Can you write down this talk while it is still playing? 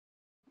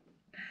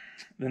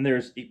Then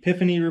there's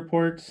epiphany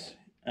reports,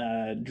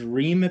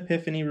 dream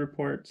epiphany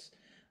reports,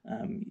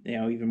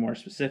 even more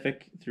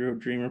specific through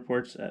dream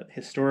reports,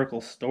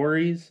 historical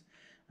stories.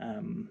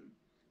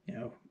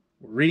 We're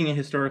reading a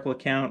historical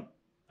account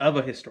of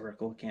a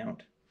historical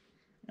account,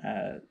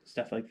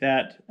 stuff like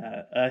that,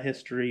 a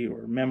history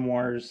or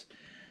memoirs.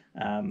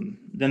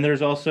 Then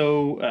there's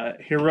also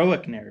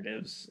heroic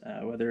narratives,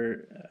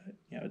 whether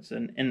it's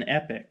an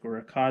epic or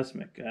a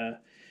cosmic,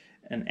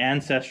 an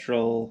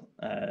ancestral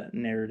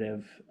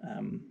narrative.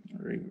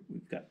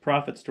 We've got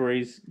prophet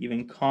stories,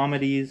 even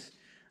comedies,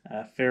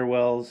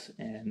 farewells,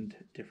 and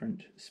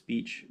different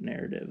speech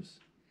narratives.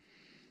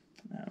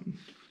 I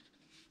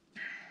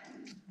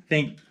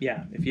think,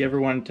 if you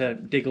ever wanted to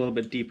dig a little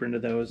bit deeper into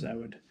those, I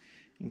would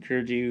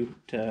encourage you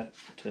to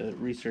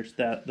research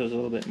those a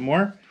little bit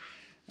more.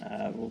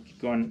 We'll keep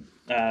going.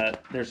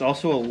 There's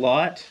also a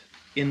lot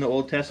in the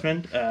Old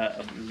Testament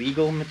of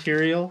legal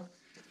material.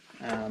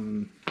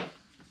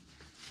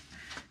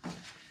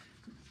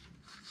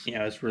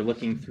 As we're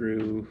looking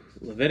through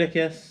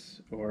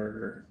Leviticus,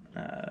 or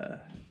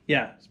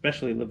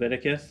especially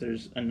Leviticus,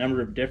 there's a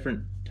number of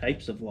different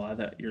types of law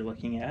that you're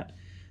looking at.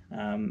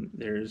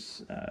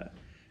 There's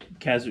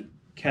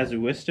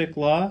casuistic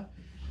law,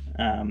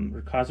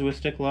 or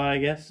casuistic law, I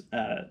guess.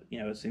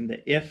 It's in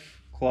the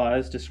if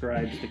clause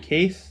describes the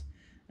case.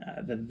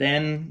 The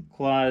then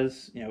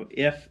clause,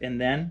 if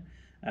and then.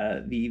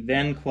 The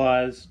then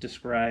clause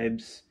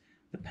describes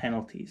the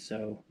penalty.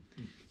 So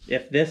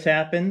if this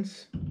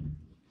happens,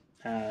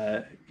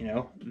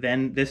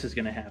 then this is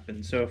going to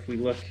happen. So if we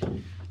look,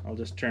 I'll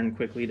just turn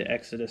quickly to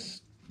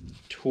Exodus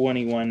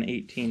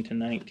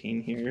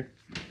 21:18-19 here.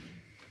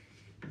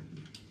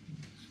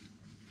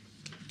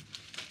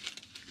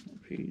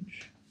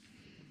 Page.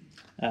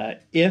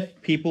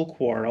 If people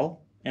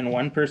quarrel and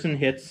one person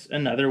hits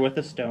another with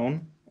a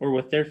stone or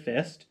with their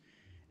fist,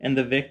 and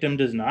the victim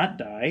does not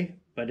die,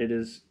 but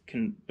is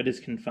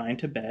confined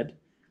to bed,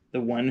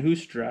 the one who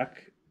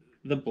struck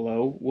the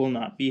blow will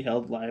not be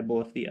held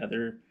liable if the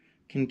other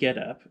can get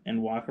up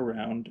and walk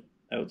around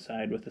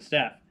outside with a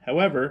staff.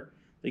 However,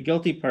 the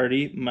guilty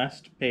party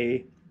must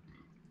pay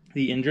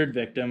the injured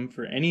victim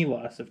for any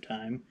loss of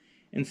time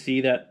and see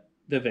that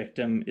the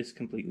victim is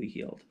completely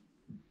healed.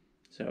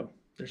 So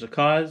there's a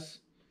cause.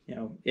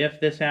 If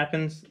this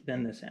happens,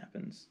 then this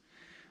happens.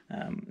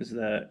 Is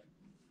the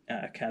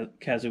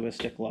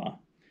casuistic law.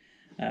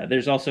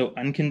 There's also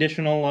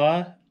unconditional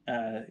law.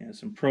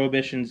 Some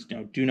prohibitions.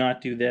 Do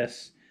not do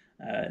this.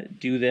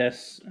 Do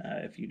this.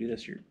 If you do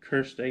this, you're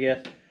cursed, I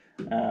guess.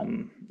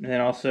 And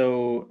then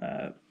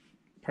also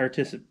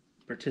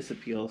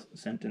participial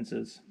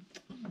sentences.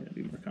 I'm going to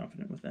be more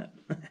confident with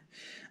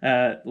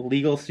that.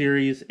 Legal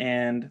series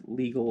and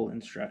legal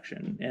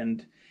instruction.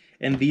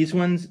 And these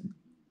ones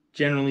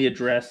generally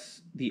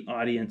address the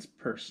audience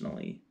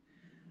personally,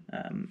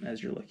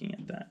 as you're looking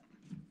at that.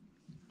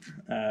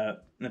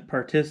 The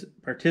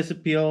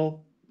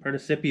participial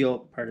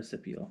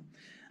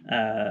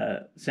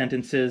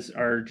sentences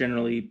are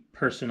generally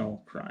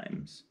personal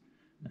crimes,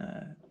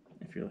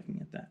 if you're looking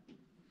at that.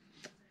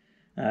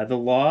 The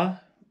law,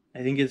 I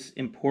think, is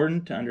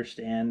important to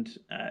understand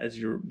as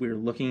we're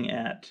looking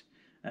at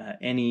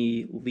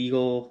any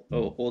legal,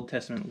 Old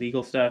Testament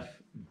legal stuff.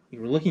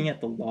 You're looking at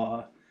the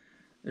law.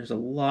 There's a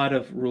lot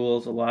of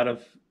rules, a lot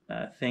of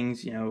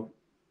things,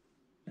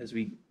 as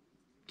we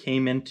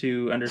came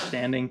into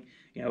understanding,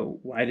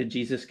 why did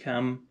Jesus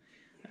come?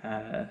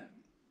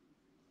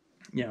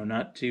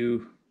 Not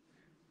to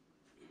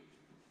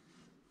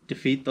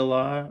defeat the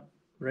law,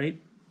 right?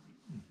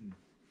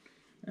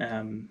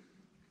 Not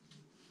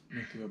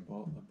to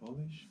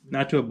abolish?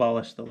 Not to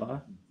abolish the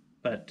law,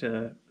 but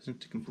to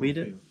complete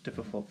it, to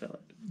fulfill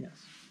it,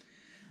 yes.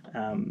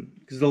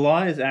 Because the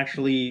law is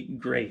actually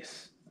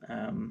grace.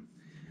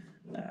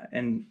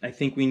 And I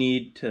think we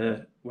need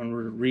to, when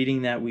we're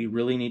reading that, we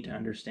really need to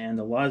understand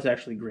the law is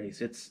actually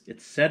grace. It's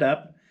set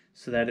up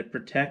so that it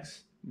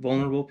protects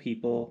vulnerable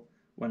people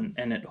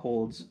and it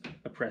holds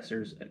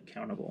oppressors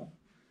accountable.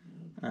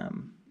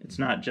 It's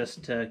not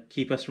just to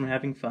keep us from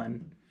having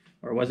fun,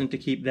 or it wasn't to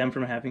keep them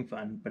from having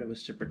fun, but it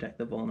was to protect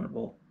the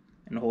vulnerable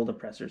and hold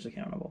oppressors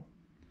accountable.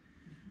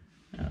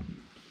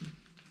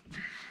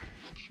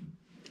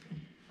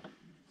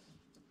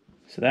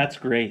 So that's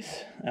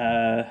grace.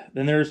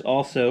 Then there's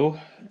also,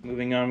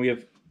 moving on, we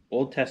have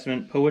Old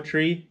Testament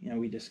poetry.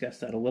 We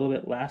discussed that a little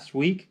bit last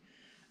week.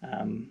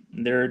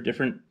 There are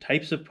different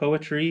types of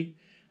poetry,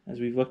 as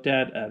we've looked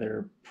at. There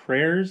are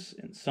prayers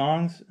and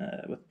songs.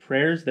 With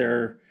prayers,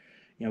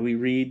 we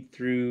read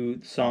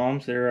through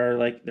Psalms.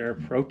 There are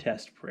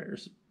protest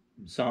prayers,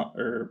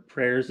 or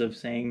prayers of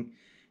saying,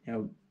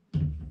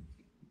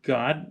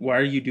 God, why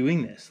are you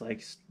doing this?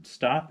 Like,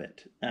 stop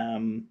it.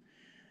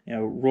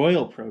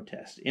 Royal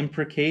protest,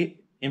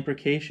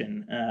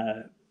 imprecation,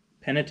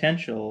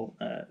 penitential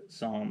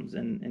psalms,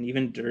 and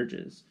even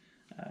dirges,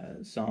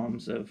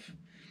 psalms of,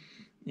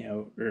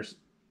 or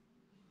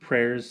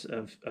prayers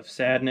of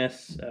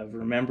sadness, of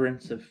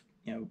remembrance of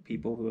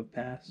people who have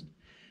passed.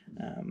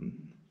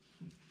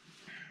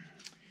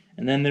 And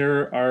And then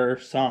there are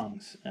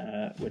songs,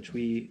 which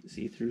we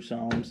see through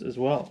Psalms as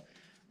well,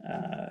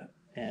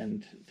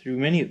 and through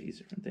many of these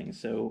different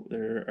things. So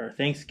there are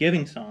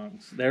thanksgiving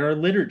songs, there are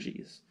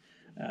liturgies,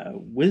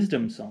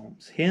 wisdom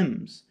psalms,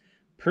 hymns,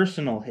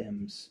 personal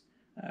hymns,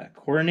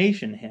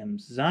 coronation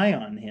hymns,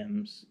 Zion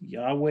hymns,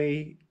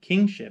 Yahweh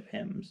kingship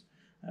hymns,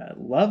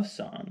 love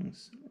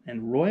songs,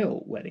 and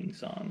royal wedding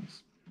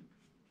songs.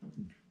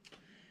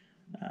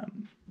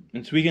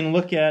 And so we can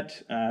look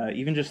at,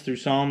 even just through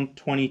Psalm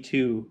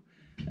 22,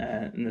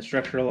 and the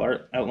structural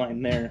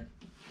outline there,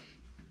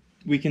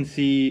 we can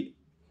see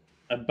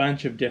a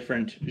bunch of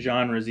different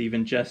genres,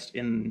 even just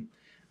in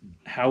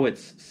how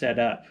it's set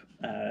up.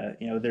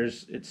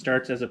 It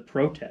starts as a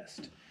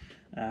protest.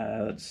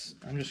 I'm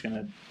just going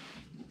to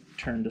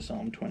turn to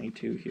Psalm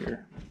 22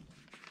 here.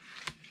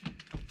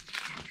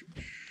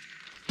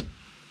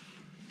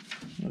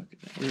 Look at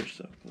that, we're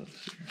so close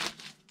here.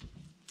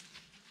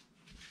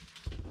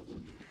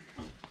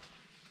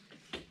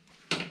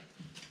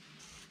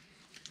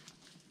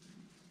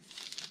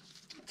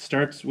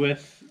 Starts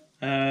with,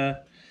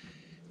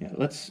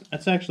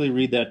 let's actually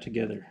read that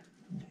together.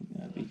 I think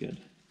that'd be good.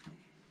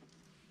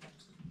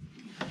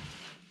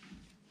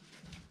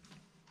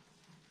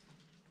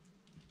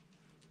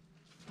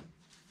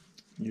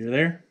 You're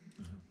there?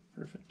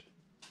 Perfect.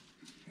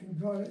 You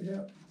got it,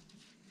 yeah.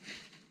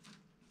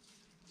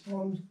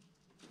 Psalm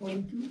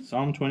 22.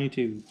 Psalm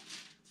 22.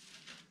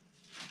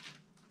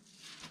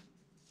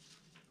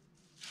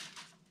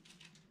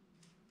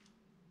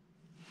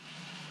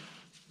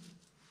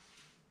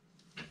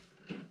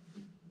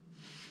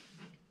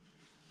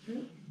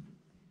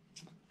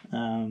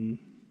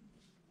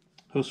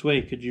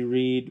 Josue, could you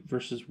read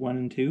verses 1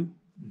 and 2?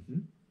 Mm-hmm.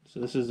 So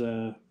this is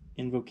a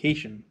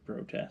invocation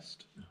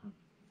protest.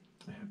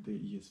 I have the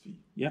ESV.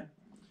 Yeah.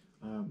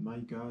 My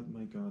God,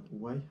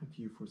 why have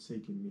you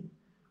forsaken me?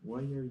 Why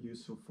are you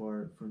so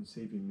far from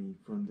saving me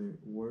from the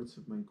words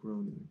of my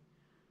groaning?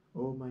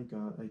 Oh my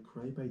God, I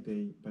cry by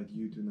day, but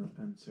you do not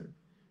answer,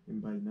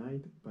 and by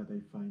night, but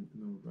I find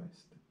no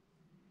rest.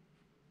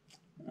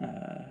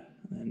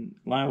 And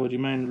Lyle, would you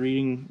mind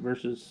reading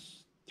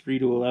verses 3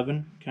 to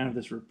 11, kind of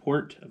this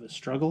report of a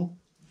struggle?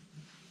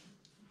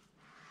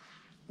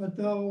 But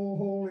thou, O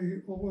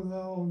holy, O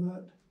thou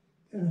that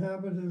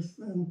inhabitest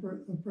and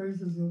the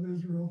praises of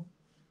Israel,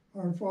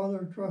 our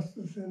father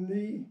trusteth in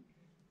thee.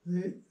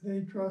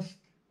 They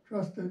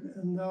trusted,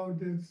 and thou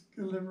didst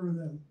deliver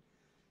them.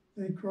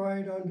 They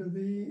cried unto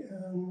thee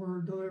and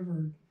were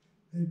delivered.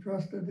 They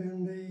trusted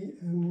in thee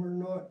and were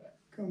not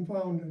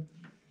confounded.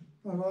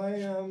 But I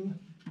am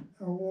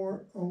a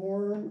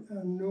worm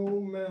and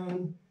no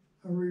man,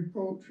 a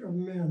reproach of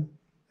men,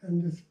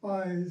 and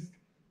despised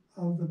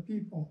of the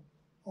people.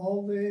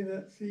 All they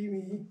that see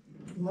me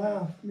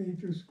laugh me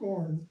to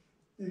scorn.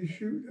 They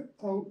shoot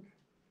out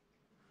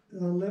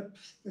the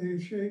lips, they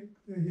shake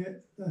the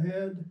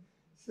head,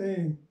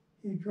 saying,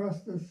 He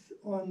trusteth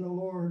on the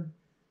Lord,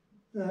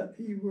 that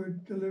he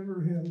would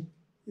deliver him.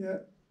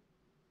 Yet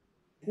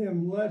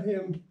let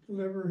him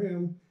deliver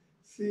him,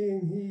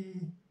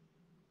 seeing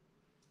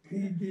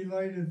he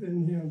delighteth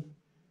in him.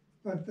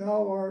 But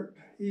thou art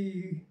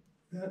he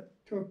that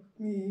took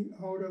me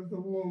out of the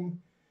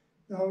womb.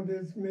 Thou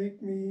didst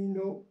make me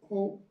no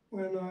hope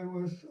when I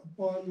was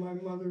upon my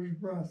mother's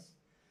breast.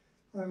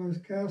 I was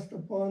cast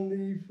upon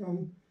thee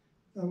from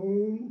the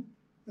womb.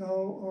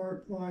 Thou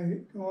art my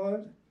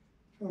God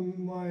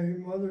from my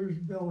mother's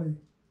belly.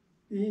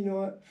 Be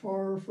not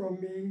far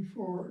from me,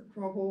 for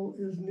trouble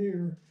is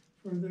near,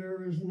 for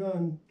there is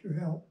none to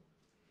help.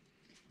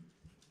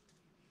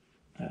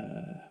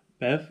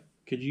 Bev,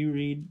 could you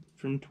read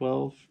from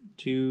 12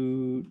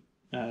 to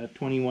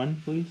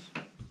 21, please?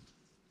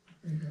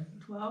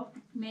 12.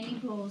 Many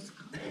bulls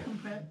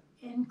compress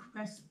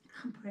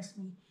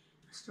me.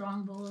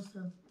 Strong bulls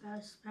of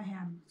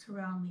Bethlehem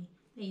surround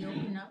me. They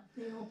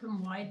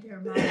open wide their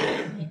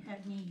mouths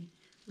at me,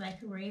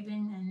 like a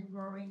raven and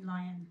roaring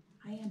lion.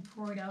 I am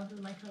poured out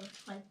like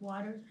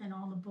waters, and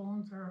all the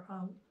bones are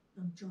out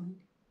of joint.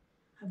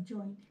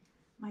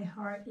 My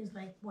heart is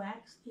like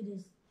wax;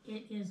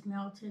 it is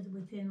melted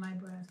within my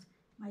breast.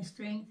 My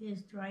strength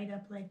is dried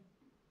up like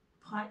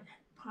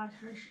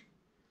potsherd,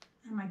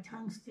 and my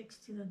tongue sticks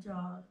to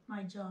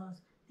my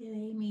jaws. They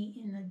lay me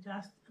in the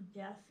dust of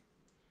death.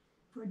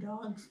 For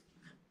dogs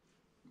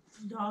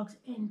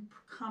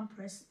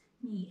encompass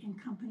me, and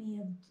company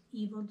of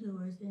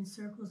evildoers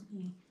encircles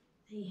me.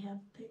 They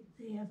have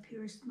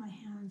pierced my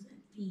hands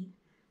and feet.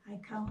 I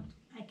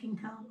can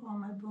count all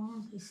my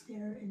bones. They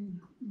stare and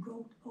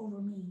gloat over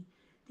me.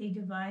 They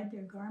divide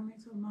their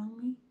garments among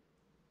me.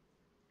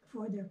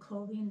 For their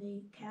clothing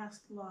they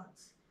cast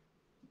lots.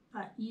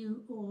 But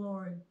you, O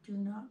Lord, do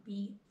not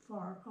be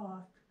far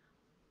off,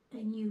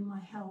 and you, my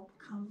help,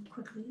 come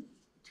quickly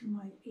to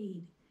my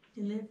aid.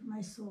 Deliver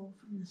my soul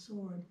from the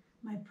sword,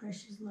 my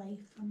precious life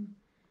from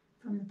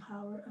the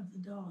power of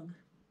the dog.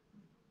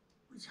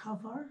 Which, how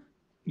far?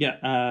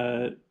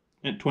 Yeah,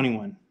 at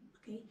 21.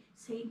 Okay.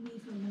 Save me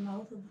from the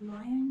mouth of the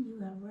lion. You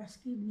have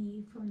rescued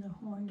me from the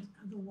horns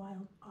of the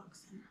wild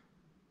oxen.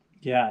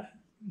 Yeah,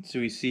 So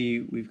we see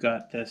we've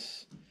got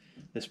this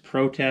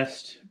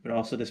protest, but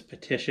also this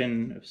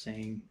petition of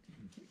saying,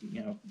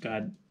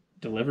 God,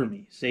 deliver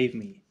me, save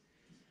me.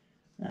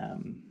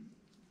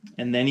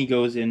 And then he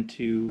goes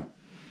into,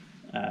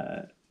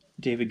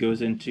 David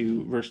goes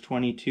into verse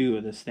 22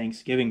 of this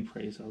thanksgiving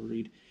praise I'll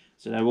read. It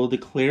said, I will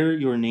declare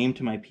your name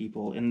to my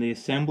people. In the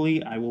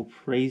assembly I will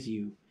praise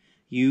you.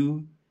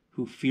 You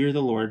who fear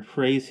the Lord,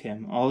 praise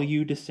him. All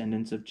you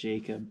descendants of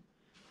Jacob,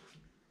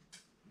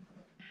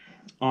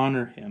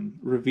 honor him.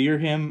 Revere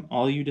him,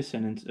 all you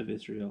descendants of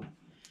Israel.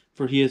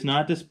 For he has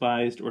not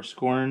despised or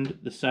scorned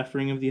the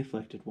suffering of the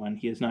afflicted one.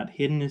 He has not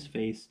hidden his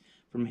face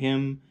from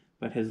him,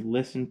 but has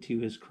listened to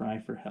his cry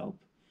for help.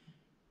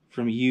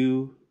 From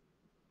you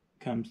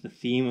comes the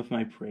theme of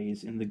my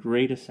praise in the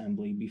great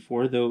assembly.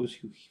 Before those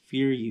who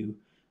fear you,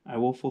 I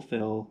will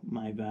fulfill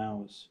my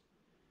vows.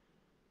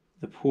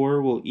 The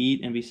poor will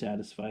eat and be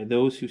satisfied.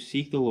 Those who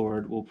seek the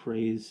Lord will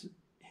praise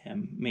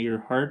him. May your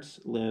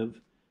hearts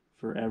live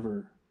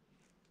forever.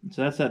 And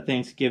so that's that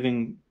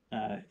Thanksgiving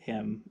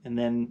hymn. And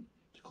then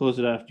to close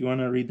it off, do you want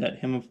to read that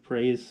hymn of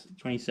praise,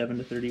 27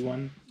 to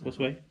 31, this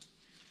way?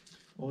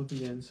 All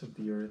the ends of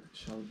the earth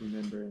shall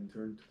remember and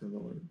turn to the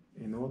Lord,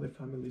 and all the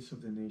families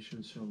of the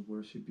nations shall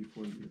worship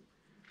before you.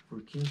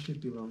 For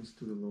kingship belongs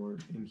to the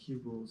Lord, and he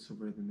rules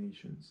over the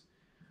nations.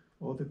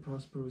 All the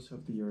prosperous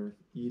of the earth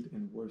eat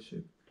and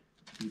worship.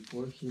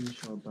 Before him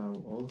shall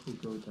bow all who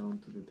go down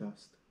to the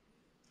dust,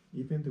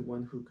 even the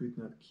one who could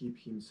not keep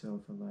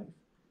himself alive.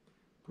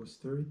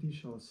 Posterity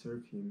shall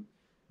serve him.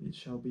 It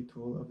shall be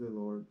told of the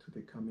Lord to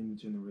the coming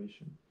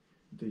generation.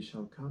 They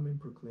shall come and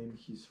proclaim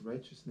his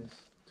righteousness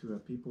to a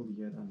people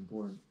yet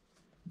unborn,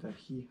 that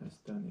he has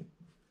done it.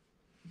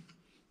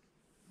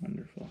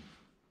 Wonderful.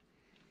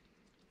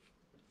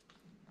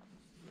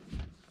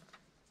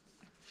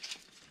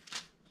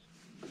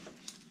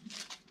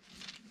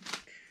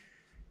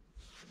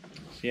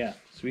 So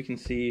we can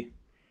see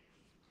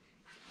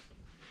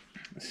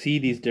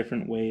these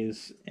different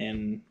ways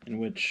in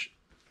which,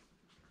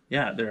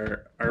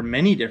 there are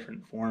many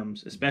different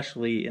forms,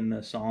 especially in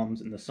the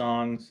Psalms and the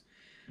songs.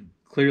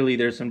 Clearly,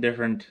 there's some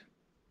different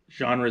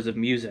genres of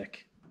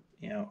music,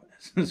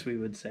 as we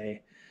would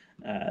say,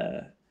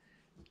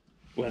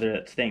 whether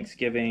it's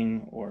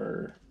Thanksgiving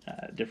or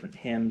different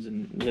hymns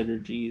and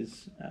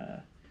liturgies,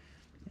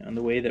 and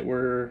the way that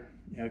we're,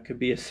 it could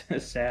be a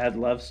sad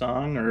love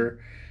song or,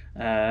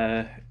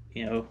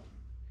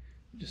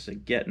 just a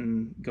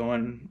getting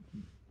going,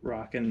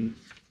 rocking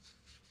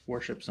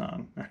worship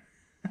song.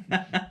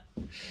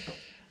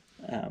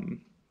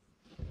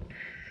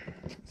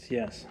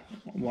 Yes,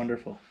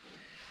 wonderful.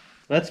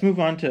 Let's move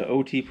on to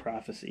OT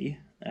prophecy.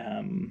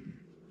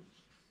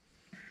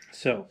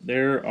 So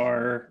there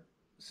are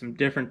some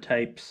different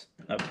types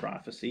of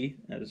prophecy,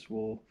 as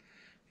we'll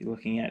be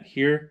looking at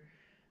here.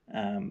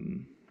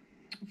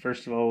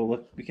 First of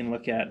all, we can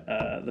look at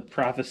the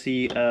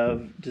prophecy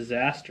of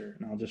disaster,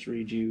 and I'll just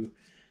read you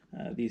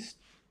these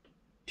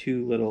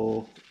two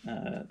little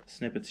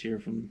snippets here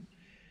from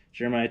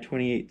Jeremiah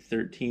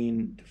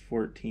 28:13 to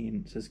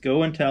 14. It says,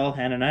 Go and tell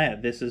Hananiah,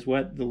 this is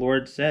what the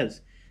Lord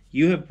says.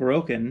 You have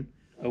broken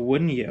a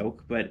wooden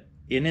yoke, but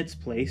in its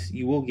place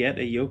you will get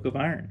a yoke of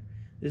iron.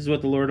 This is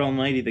what the Lord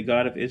Almighty, the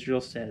God of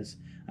Israel, says.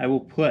 I will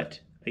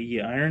put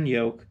a iron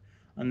yoke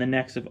on the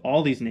necks of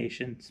all these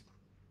nations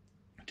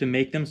to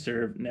make them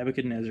serve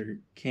Nebuchadnezzar,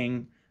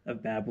 king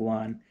of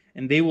Babylon,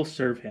 and they will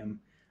serve him.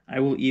 I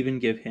will even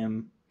give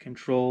him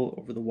control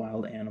over the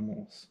wild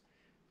animals.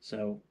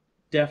 So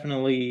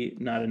definitely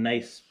not a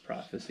nice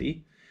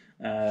prophecy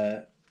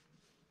to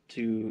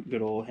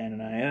good old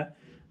Hananiah.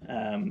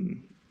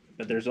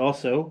 But there's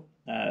also,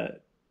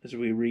 as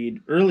we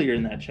read earlier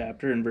in that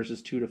chapter, in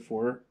verses 2 to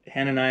 4,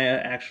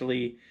 Hananiah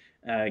actually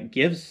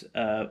gives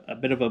a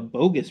bit of a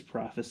bogus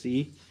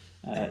prophecy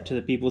to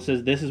the people. It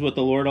says, This is what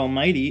the Lord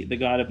Almighty, the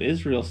God of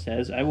Israel,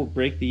 says. I will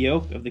break the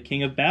yoke of the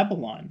king of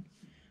Babylon.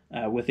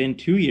 Within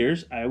 2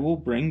 years, I will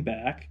bring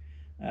back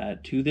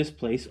to this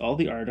place all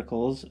the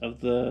articles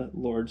of the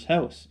Lord's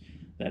house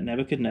that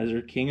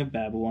Nebuchadnezzar, king of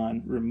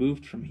Babylon,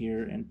 removed from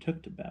here and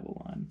took to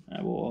Babylon.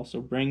 I will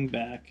also bring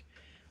back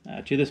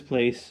to this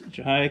place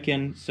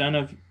Jehoiakim, son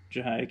of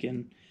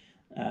Jehoiakim,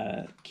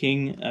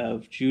 king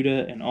of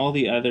Judah, and all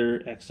the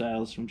other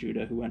exiles from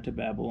Judah who went to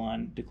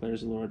Babylon, declares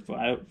the Lord, for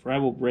I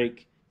will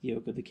break the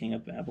yoke of the king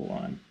of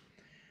Babylon.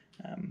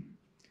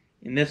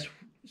 In this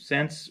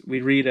sense,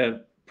 we read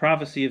a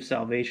prophecy of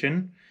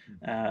salvation,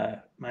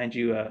 mind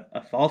you,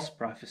 a false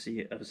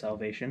prophecy of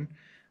salvation,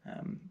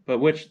 but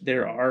which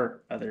there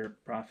are other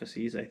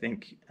prophecies, I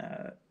think,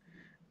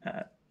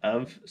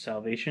 of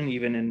salvation,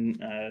 even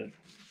in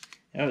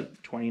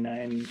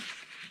 29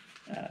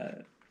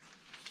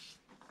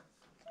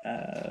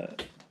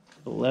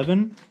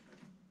 11,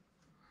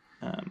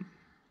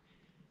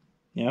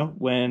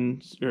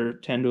 when, or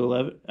 10 to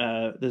 11,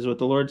 this is what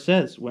the Lord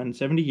says, when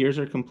 70 years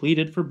are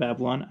completed for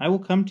Babylon, I will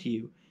come to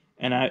you,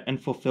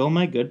 and fulfill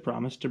my good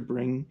promise to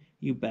bring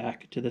you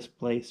back to this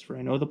place. For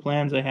I know the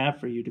plans I have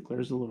for you,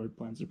 declares the Lord,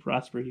 plans to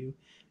prosper you,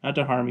 not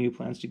to harm you,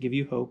 plans to give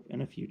you hope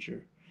and a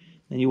future.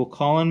 Then you will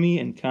call on me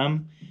and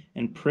come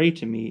and pray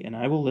to me, and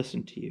I will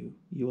listen to you.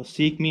 You will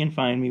seek me and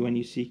find me when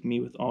you seek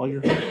me with all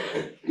your heart.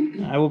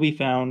 I will be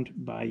found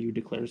by you,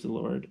 declares the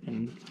Lord,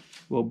 and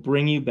will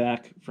bring you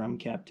back from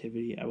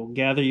captivity. I will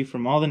gather you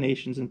from all the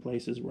nations and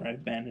places where I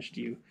banished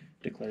you,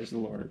 declares the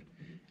Lord,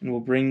 and will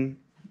bring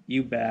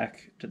you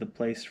back to the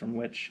place from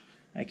which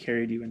I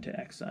carried you into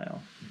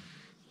exile.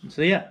 And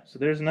so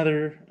there's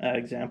another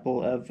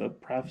example of a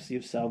prophecy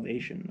of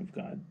salvation of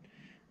God,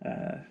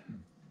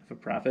 of a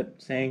prophet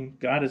saying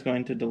God is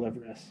going to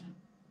deliver us.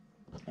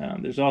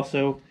 There's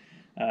also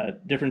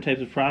different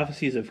types of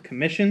prophecies of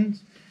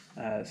commissions,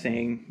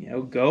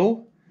 saying,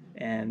 go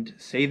and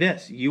say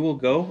this. You will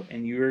go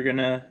and you are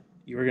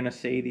gonna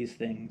say these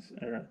things.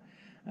 Or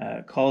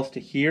calls to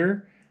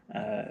hear,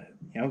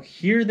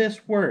 hear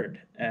this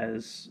word,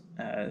 as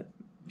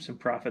some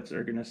prophets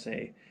are gonna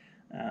say.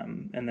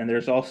 And then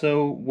there's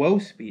also woe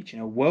speech.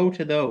 Woe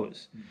to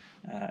those.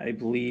 I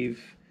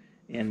believe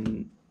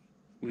we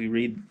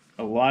read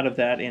a lot of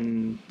that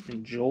in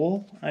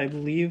Joel, I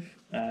believe,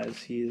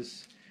 as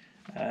he's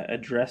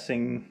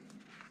addressing.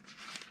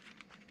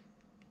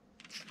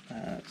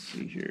 Let's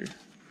see here.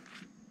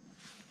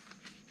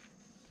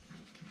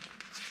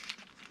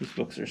 These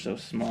books are so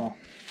small.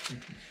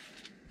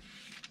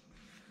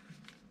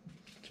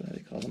 That's why they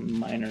call them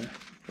minor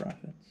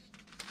prophets.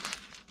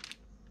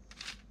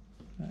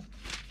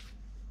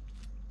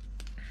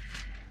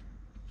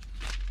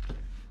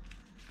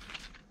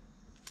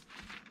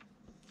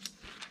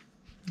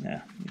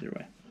 Yeah, either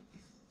way.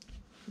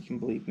 You can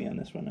believe me on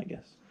this one, I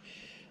guess.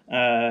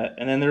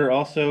 And then there are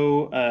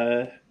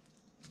also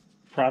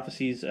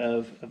prophecies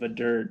of a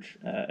dirge,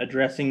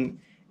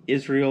 addressing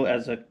Israel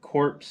as a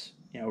corpse,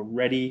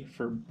 ready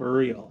for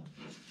burial,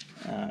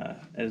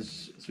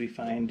 as we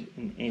find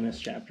in Amos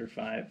chapter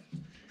 5.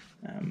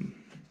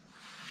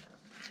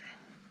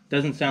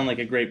 Doesn't sound like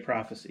a great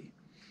prophecy.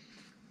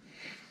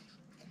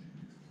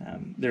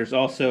 There's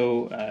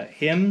also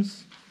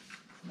hymns,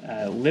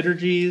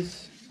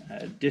 liturgies,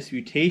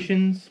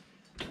 disputations.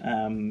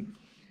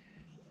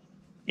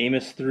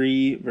 Amos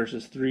 3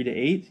 verses 3 to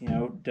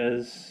 8,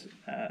 does,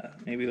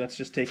 maybe let's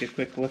just take a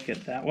quick look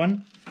at that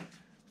one.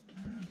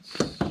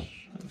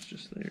 I was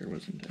just there,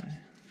 wasn't I?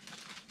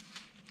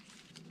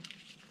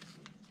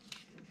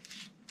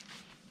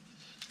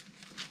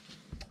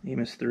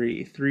 Amos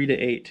 3 to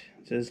 8.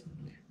 It says,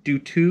 "Do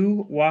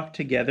two walk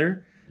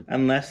together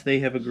unless they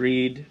have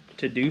agreed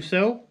to do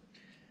so?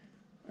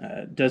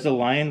 Does a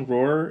lion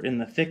roar in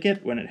the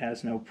thicket when it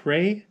has no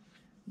prey?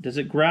 Does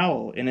it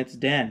growl in its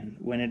den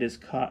when it has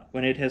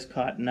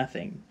caught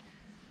nothing?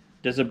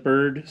 Does a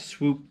bird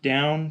swoop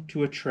down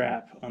to a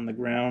trap on the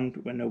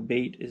ground when no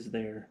bait is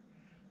there?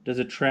 Does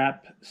a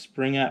trap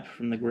spring up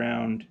from the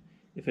ground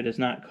if it has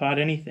not caught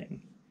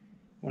anything?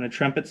 When a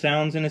trumpet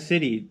sounds in a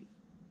city,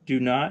 do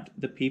not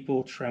the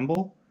people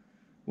tremble?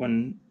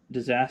 When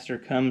disaster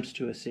comes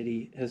to a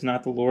city, has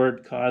not the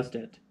Lord caused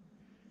it?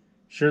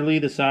 Surely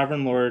the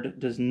sovereign Lord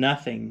does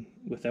nothing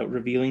without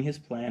revealing his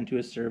plan to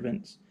his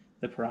servants,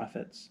 the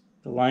prophets.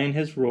 The lion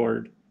has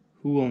roared,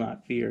 who will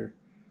not fear?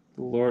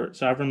 The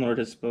sovereign Lord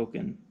has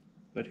spoken,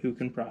 but who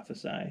can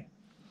prophesy?"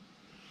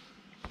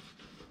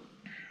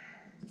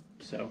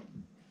 So,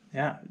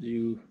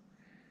 you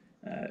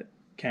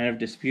kind of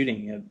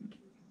disputing.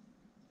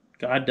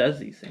 God does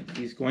these things.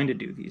 He's going to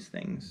do these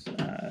things.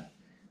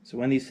 So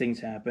when these things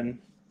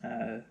happen,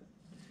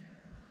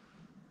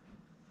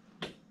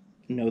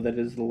 know that it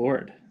is the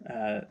Lord.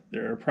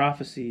 There are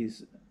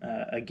prophecies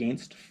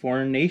against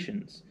foreign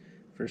nations.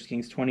 1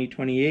 Kings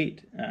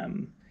 20:28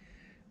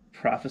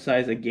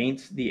 prophesies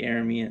against the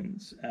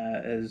Arameans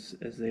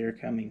as they are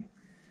coming.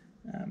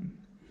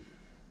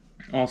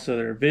 Also,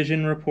 there are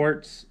vision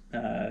reports,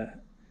 as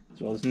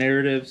well as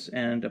narratives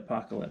and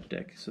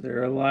apocalyptic. So there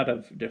are a lot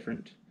of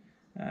different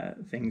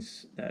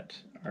things that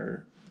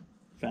are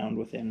found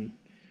within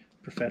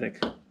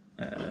prophetic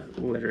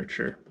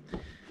literature.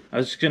 I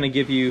was just going to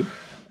give you,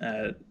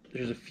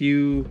 there's a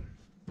few,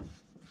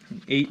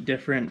 8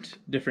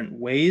 different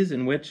ways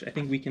in which I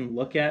think we can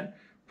look at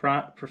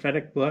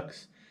prophetic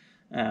books.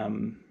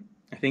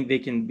 I think they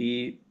can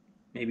be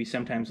maybe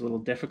sometimes a little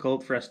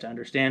difficult for us to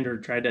understand or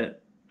try to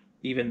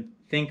even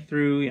think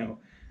through,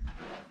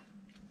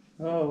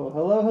 Oh,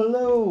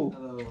 hello.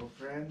 Hello,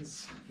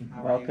 friends.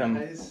 How Welcome.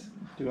 are you guys?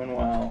 Doing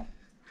well.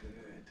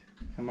 Good.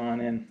 Come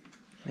on in.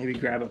 Maybe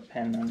grab a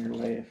pen on your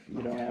way if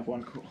you don't have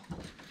one. Cool.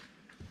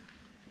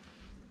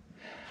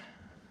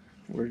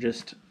 We're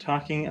just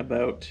talking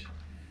about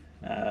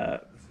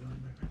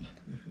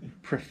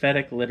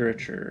prophetic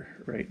literature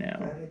right now.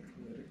 Prophetic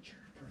literature.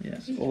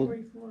 Yes, Page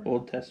 44.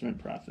 Old Testament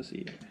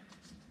prophecy.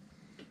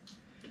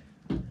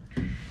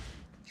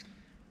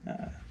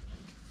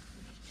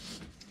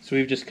 So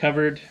we've just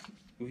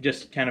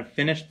kind of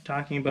finished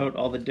talking about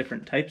all the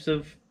different types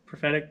of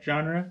prophetic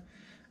genre.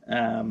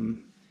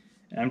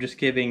 I'm just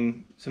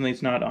giving something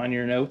that's not on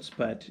your notes,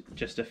 but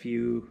just a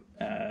few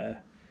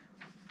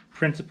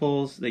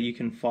principles that you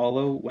can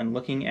follow when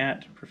looking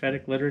at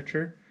prophetic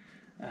literature.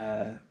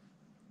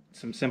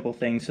 Some simple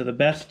things. So the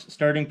best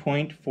starting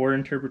point for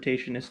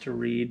interpretation is to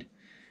read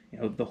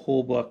the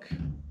whole book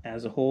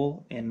as a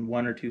whole in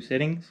one or two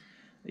sittings,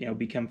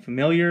 become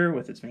familiar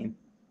with its main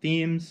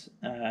themes,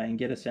 and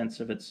get a sense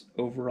of its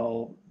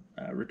overall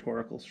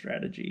rhetorical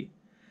strategy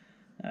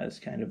as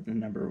kind of the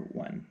number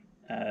one.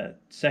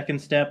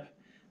 Second step,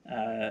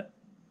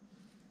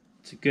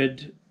 it's a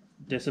good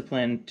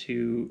discipline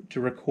to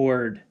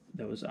record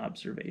those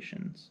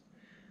observations.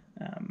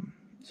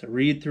 So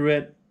read through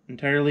it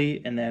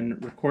entirely and then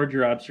record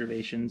your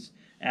observations,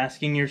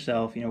 asking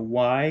yourself,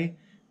 why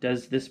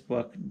does this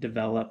book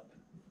develop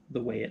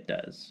the way it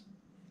does?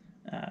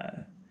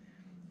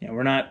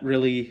 We're not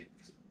really,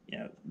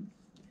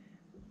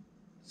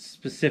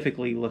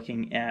 specifically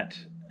looking at,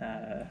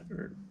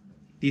 or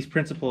these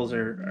principles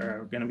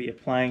are going to be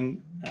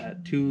applying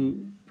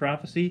to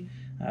prophecy,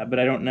 but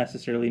I don't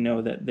necessarily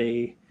know that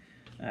they,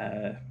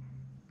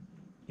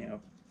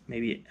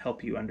 maybe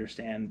help you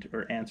understand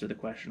or answer the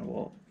question,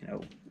 well,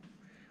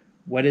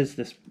 what is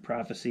this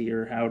prophecy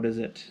or how does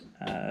it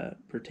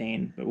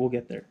pertain? But we'll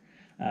get there.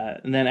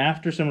 And then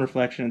after some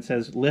reflection, it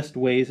says, list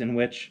ways in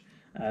which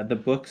the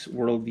book's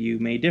worldview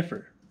may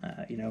differ,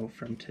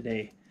 from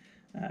today.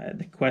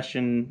 The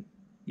question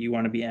you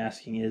want to be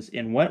asking is,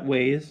 in what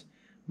ways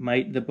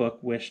might the book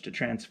wish to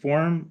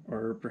transform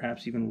or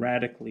perhaps even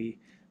radically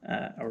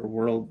our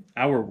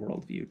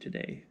worldview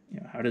today?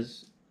 How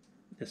does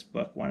this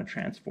book want to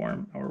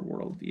transform our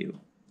worldview?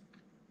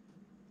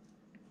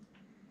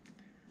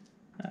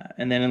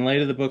 And then in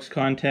light of the book's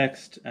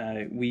context,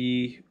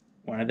 we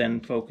want to then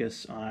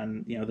focus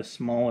on, the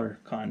smaller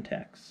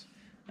contexts,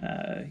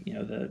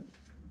 the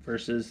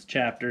verses,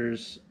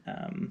 chapters,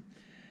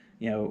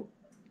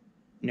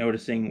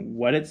 noticing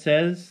what it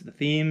says, the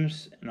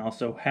themes, and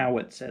also how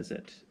it says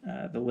it,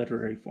 the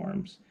literary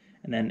forms,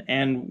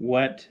 and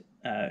what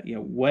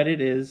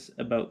it is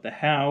about the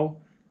how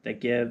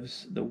that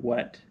gives the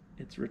what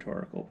its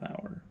rhetorical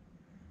power.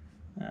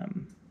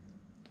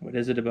 What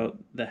is it about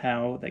the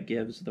how that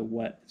gives the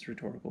what its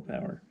rhetorical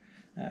power?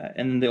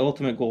 And the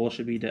ultimate goal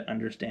should be to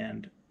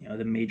understand,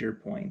 the major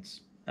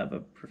points of a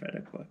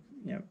prophetic book,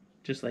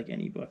 just like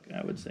any book,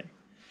 I would say.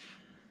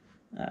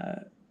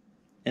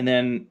 And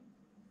then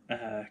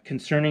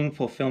concerning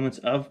fulfillments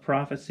of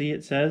prophecy,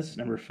 it says,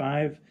 number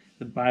 5,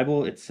 the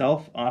Bible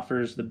itself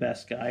offers the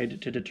best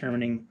guide to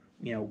determining,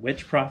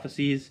 which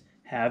prophecies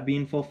have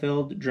been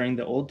fulfilled during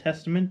the Old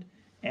Testament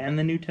and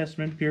the New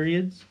Testament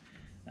periods.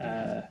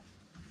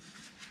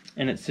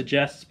 And it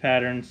suggests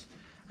patterns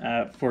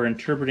for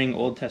interpreting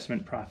Old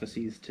Testament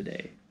prophecies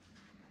today.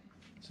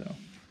 So,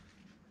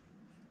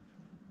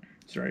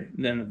 sorry,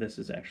 none of this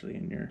is actually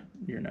in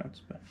your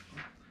notes, but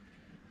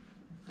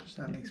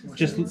That makes more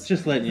just sense.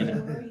 just letting you know.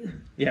 Where are you?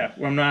 Yeah,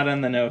 well, I'm not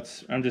on the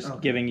notes. I'm just Okay.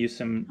 giving you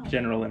some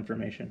general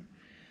information.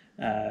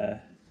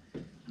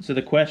 So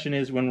the question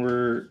is, when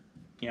we're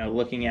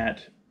looking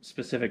at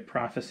specific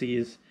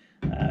prophecies,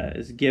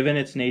 is given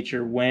its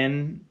nature,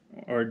 when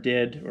or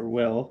did or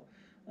will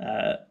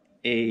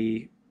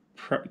a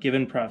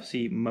given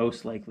prophecy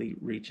most likely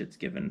reach its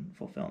given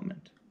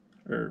fulfillment,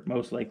 or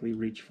most likely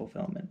reach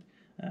fulfillment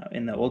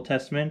in the Old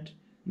Testament,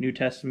 New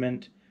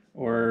Testament,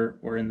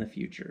 or in the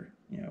future?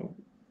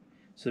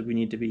 So we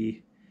need to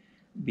be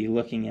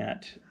looking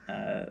at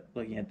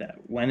that.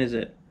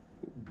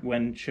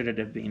 When should it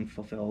have been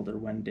fulfilled, or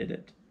when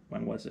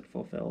was it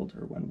fulfilled,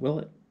 or when will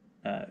it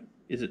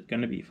is it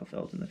going to be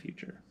fulfilled in the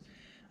future?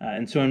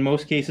 And so in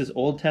most cases,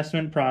 Old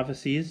Testament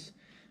prophecies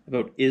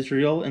about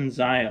Israel and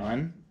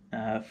Zion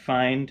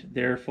find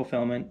their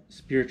fulfillment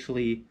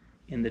spiritually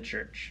in the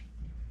church.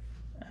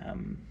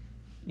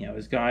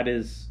 As God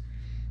is,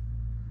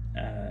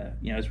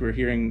 as we're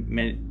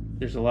hearing,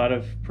 there's a lot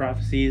of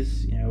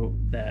prophecies,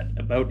 that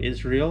about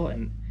Israel,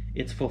 and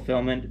its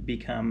fulfillment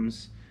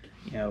becomes,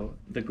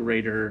 the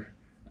greater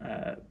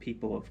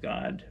people of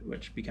God,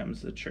 which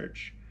becomes the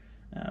church.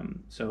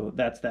 So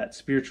that's that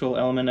spiritual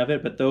element of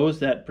it. But those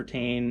that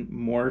pertain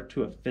more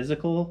to a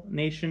physical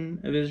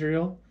nation of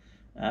Israel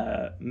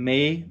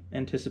may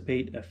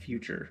anticipate a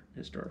future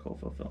historical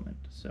fulfillment.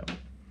 So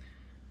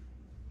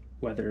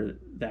whether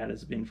that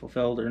has been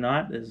fulfilled or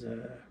not is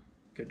a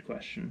good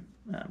question.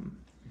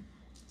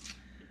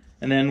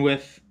 And then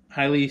with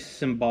highly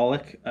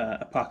symbolic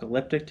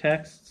apocalyptic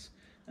texts,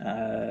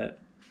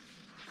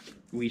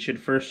 we should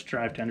first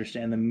strive to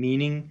understand the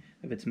meaning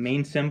of its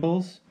main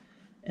symbols,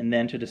 and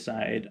then to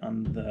decide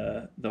on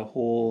the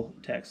whole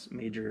text's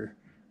major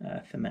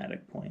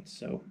thematic points.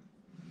 So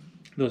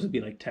those would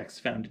be like texts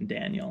found in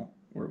Daniel,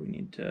 where we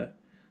need to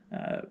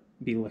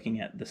be looking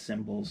at the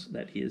symbols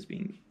that he's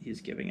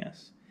giving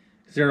us.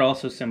 Because there are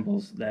also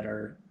symbols that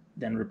are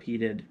then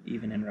repeated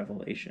even in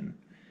Revelation.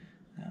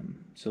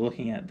 So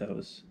looking at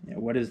those,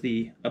 what is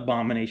the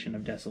abomination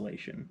of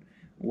desolation?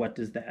 What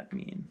does that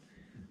mean?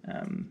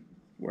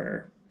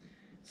 Where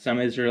some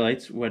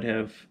Israelites would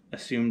have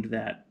assumed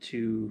that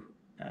to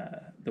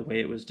the way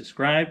it was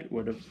described,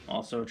 would have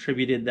also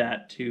attributed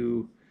that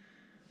to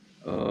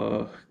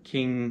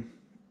King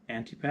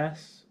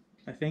Antipas,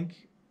 I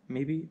think,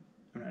 maybe.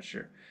 I'm not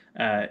sure.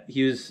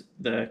 He was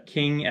the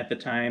king at the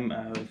time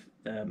of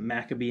the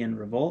Maccabean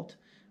revolt.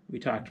 We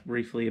talked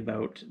briefly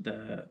about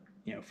the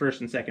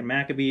First and Second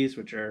Maccabees,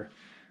 which are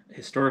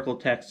historical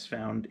texts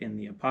found in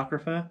the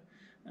Apocrypha,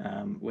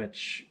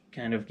 which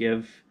kind of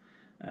give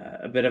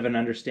a bit of an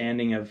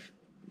understanding of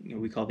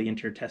we call the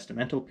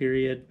intertestamental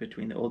period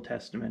between the Old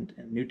Testament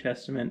and New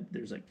Testament.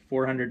 There's like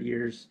 400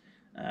 years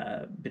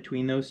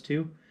between those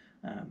two.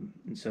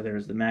 And so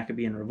there's the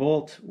Maccabean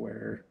Revolt,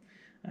 where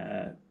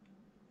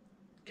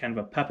kind of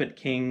a puppet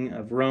king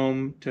of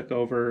Rome took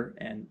over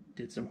and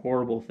did some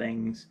horrible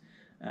things,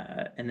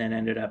 and then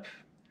ended up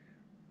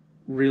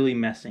really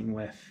messing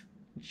with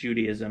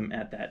Judaism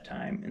at that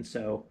time. And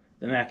so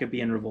the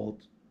Maccabean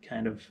Revolt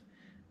kind of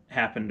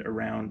happened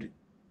around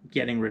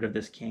getting rid of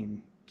this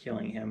king,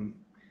 killing him,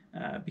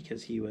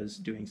 because he was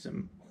doing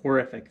some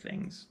horrific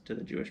things to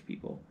the Jewish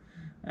people.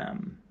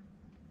 And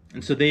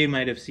so they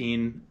might have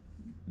seen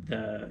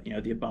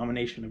the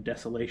abomination of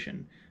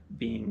desolation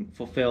being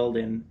fulfilled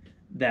in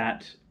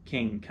that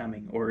king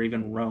coming, or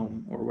even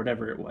Rome, or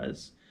whatever it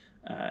was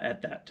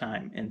at that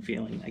time, and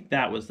feeling like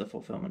that was the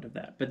fulfillment of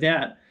that. But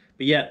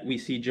yet we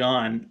see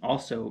John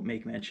also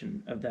make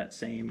mention of that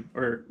same,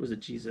 or was it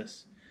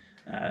Jesus,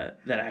 that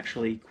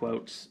actually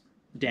quotes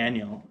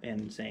Daniel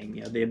in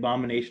saying, the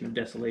abomination of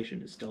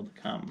desolation is still to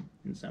come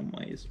in some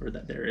ways, or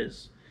that there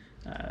is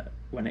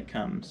when it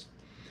comes.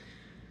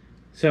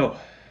 So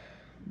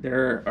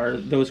there are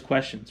those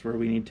questions where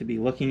we need to be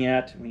looking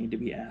at, we need to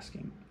be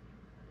asking.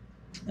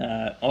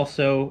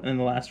 Also, in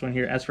the last one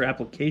here, as for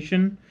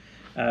application,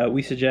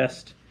 we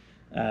suggest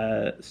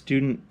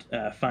student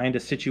find a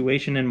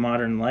situation in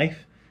modern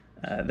life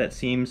that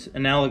seems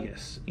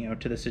analogous,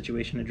 to the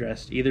situation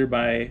addressed either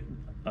by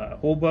a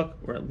whole book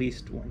or at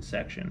least one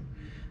section.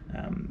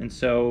 And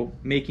so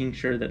making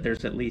sure that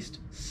there's at least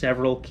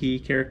several key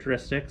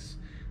characteristics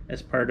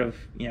as part of,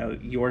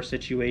 your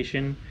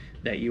situation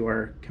that you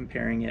are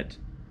comparing it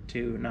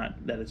to,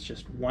 not that it's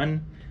just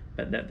one,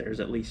 but that there's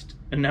at least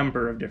a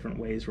number of different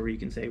ways where you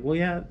can say, well,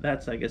 yeah,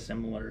 that's like a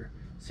similar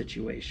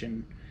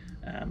situation,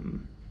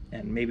 and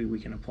maybe we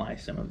can apply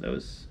some of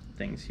those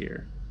things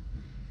here.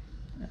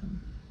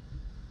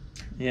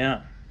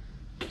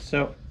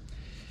 So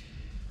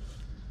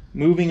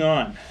moving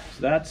on.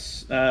 So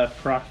that's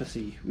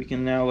prophecy. We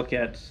can now look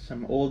at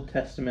some Old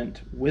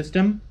Testament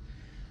wisdom.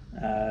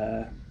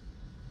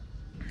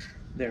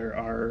 There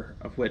are,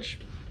 of which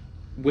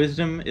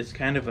wisdom is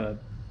kind of a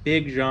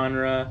big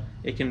genre.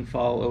 It can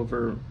fall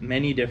over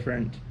many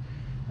different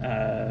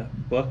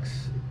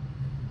books.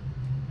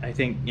 I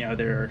think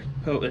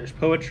there's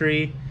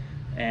poetry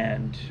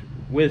and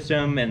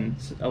wisdom, and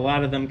a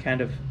lot of them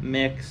kind of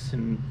mix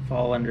and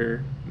fall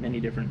under many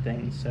different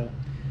things. So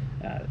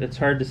it's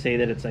hard to say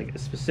that it's like a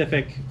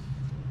specific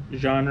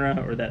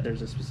genre or that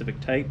there's a specific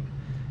type,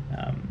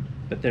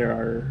 but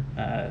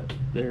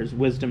there's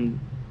wisdom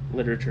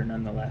literature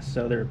nonetheless.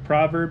 So there are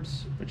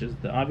Proverbs, which is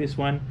the obvious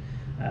one.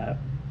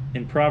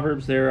 In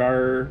Proverbs, there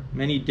are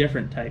many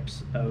different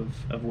types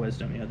of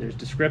wisdom. There's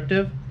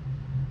descriptive,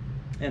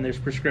 and there's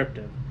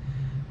prescriptive,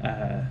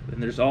 and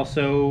there's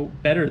also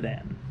better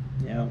than.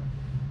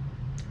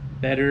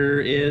 Better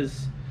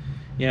is,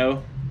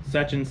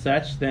 such and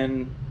such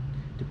than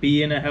to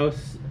be in a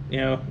house.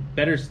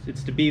 Better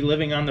it's to be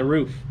living on the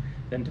roof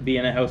than to be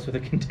in a house with a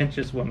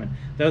contentious woman.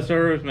 Those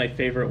are my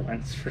favorite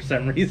ones for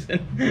some reason.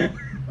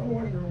 I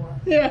wonder why.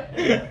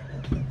 Yeah.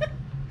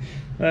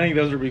 I think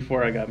those were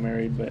before I got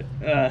married, but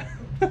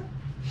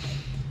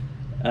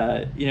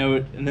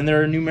and then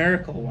there are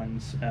numerical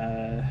ones.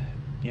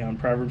 In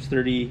Proverbs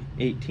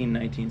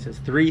 30:18-19 says,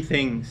 3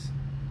 things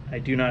I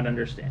do not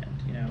understand.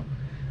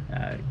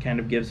 It kind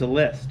of gives a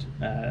list.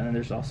 And then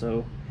there's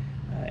also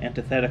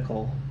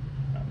antithetical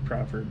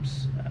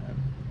Proverbs,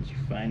 as you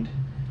find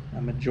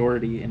a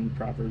majority in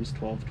Proverbs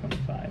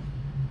 12:25.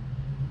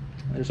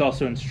 There's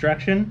also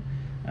instruction.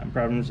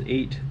 Proverbs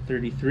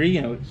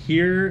 8:33,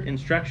 hear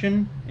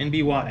instruction and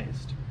be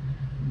wise.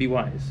 Be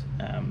wise.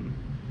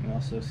 We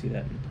also see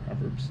that in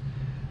Proverbs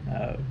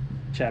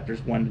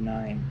chapters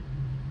 1-9.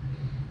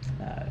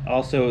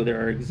 Also,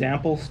 there are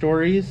example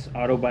stories,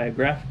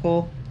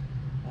 autobiographical.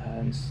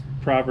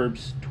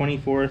 Proverbs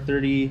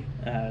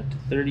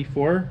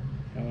 24:30-34,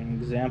 an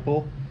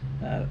example,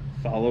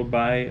 followed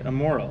by a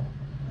moral.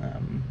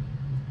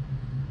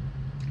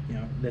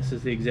 This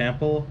is the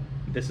example.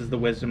 This is the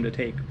wisdom to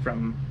take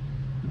from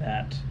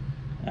that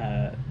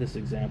this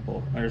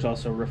example. There's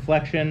also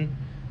reflection,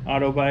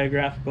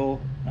 autobiographical,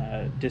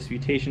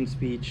 disputation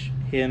speech,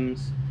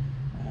 hymns,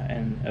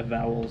 and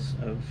avowals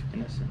of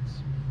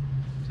innocence.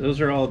 So those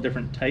are all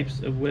different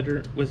types of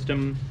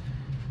wisdom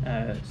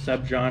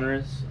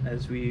subgenres,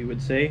 as we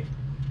would say.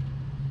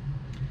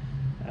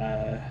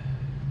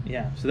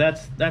 So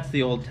that's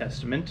the Old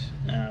Testament.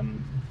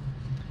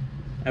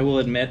 I will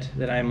admit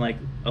that I'm like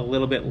a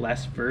little bit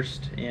less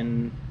versed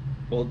in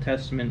Old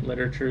Testament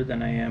literature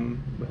than I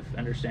am with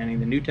understanding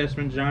the New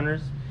Testament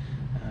genres.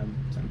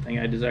 Something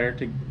I desire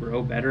to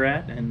grow better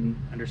at and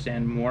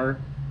understand more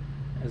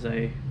as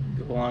I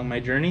go along my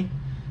journey.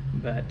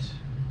 But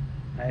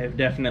I have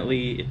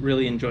definitely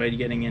really enjoyed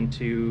getting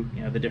into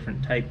the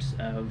different types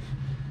of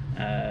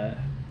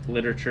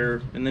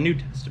literature in the New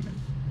Testament.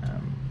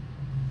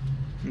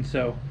 And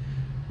so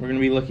we're going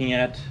to be looking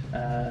at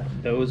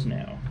those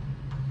now.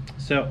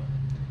 So,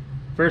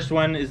 first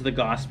one is the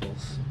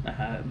Gospels.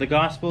 The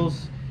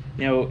Gospels,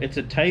 it's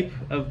a type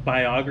of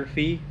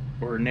biography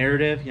or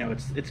narrative.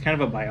 It's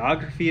kind of a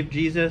biography of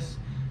Jesus.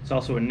 It's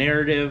also a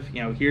narrative.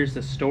 Here's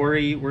the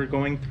story we're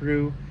going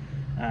through.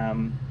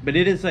 But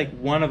it is like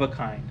one of a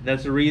kind.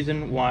 That's the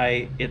reason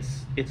why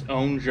it's its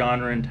own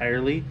genre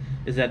entirely,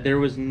 is that there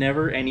was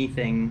never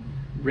anything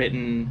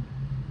written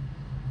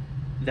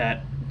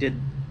that did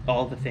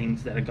all the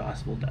things that a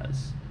gospel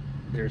does.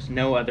 There's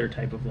no other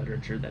type of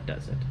literature that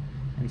does it.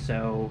 And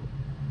so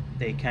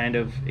it kind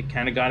of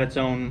got its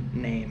own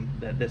name,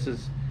 that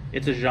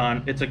it's a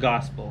genre, it's a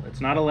gospel.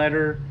 It's not a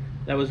letter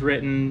that was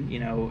written,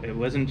 it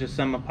wasn't just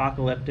some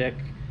apocalyptic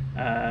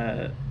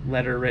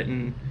letter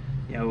written,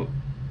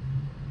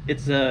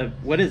 it's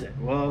what is it?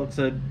 Well, it's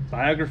a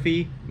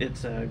biography,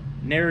 it's a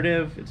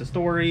narrative, it's a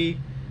story.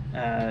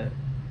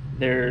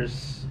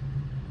 There's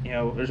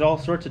all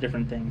sorts of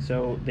different things.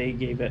 So they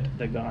gave it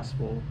the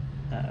gospel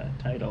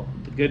title,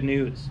 the good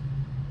news.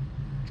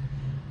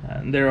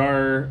 There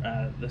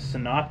are the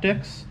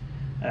synoptics,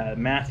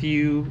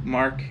 Matthew,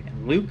 Mark,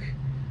 and Luke.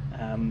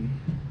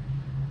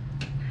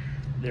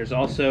 There's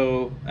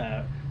also,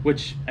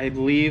 which I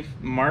believe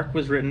Mark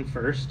was written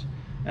first,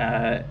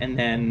 and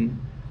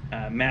then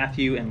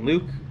Matthew and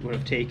Luke would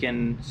have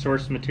taken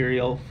source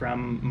material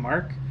from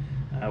Mark,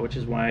 which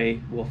is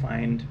why we'll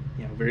find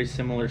very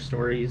similar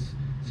stories,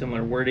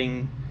 similar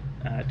wording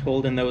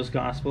told in those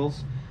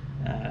Gospels.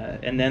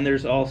 And then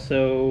there's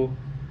also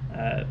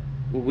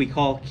what we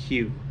call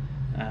Q,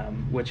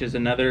 which is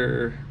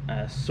another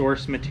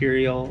source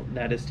material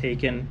that is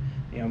taken,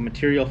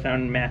 material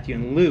found in Matthew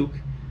and Luke,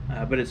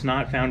 but it's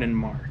not found in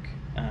Mark.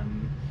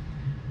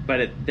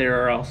 But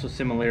there are also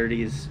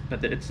similarities,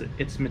 but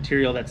it's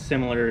material that's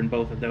similar in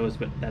both of those,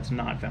 but that's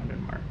not found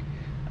in Mark.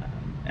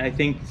 And I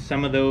think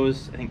some of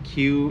those,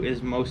 Q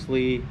is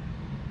mostly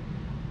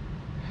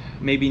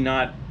maybe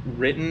not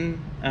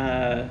written,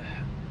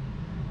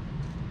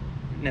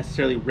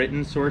 necessarily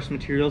written source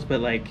materials, but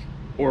like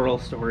oral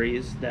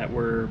stories that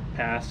were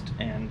passed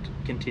and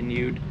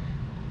continued,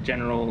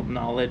 general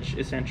knowledge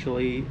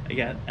essentially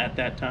at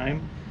that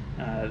time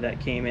that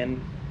came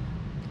in.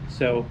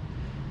 So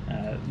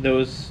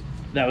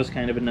that was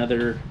kind of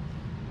another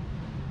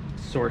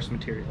source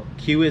material.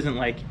 Q isn't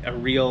like a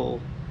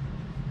real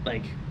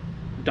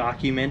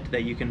document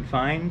that you can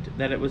find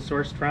that it was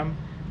sourced from.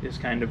 It's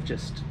kind of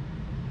just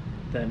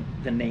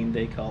the name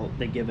they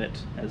give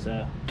it as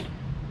a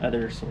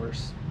other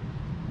source.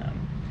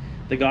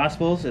 The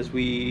Gospels, as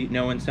we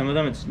know in some of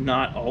them, it's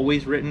not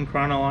always written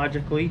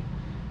chronologically.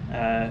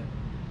 As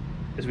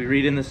we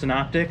read in the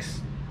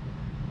synoptics,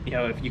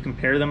 if you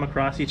compare them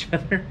across each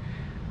other,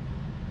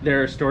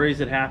 there are stories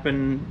that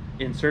happen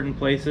in certain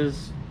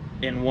places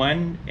in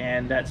one,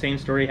 and that same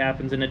story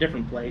happens in a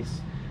different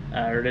place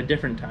or at a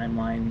different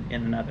timeline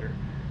in another.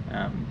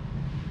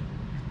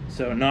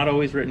 So not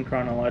always written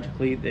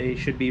chronologically. They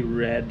should be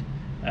read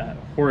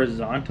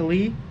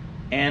horizontally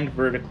and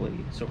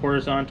vertically. So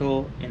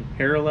horizontal in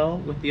parallel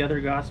with the other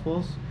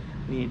Gospels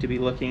we need to be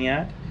looking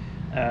at,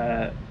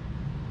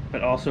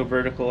 but also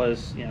vertical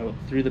as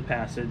through the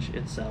passage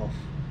itself,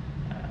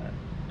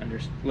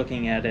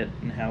 looking at it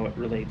and how it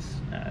relates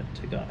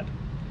to God.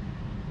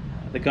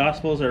 The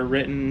Gospels are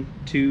written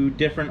to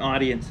different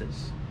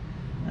audiences.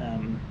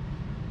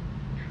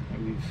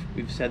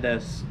 We've said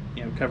this,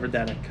 covered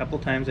that a couple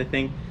times, I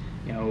think.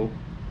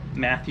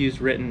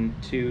 Matthew's written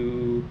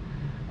to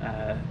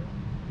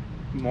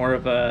more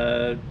of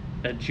a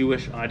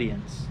Jewish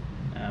audience.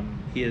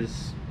 He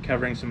is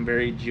covering some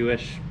very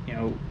Jewish,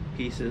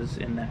 pieces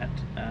in that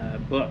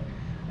book.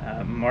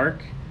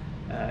 Mark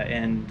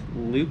and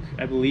Luke,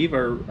 I believe,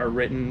 are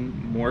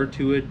written more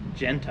to a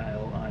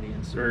Gentile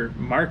audience, or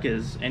Mark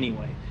is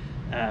anyway.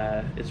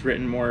 It's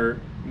written more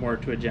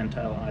to a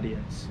Gentile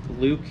audience.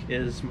 Luke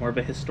is more of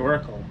a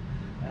historical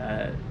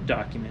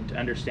document,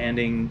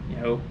 understanding,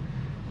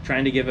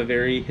 trying to give a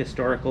very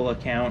historical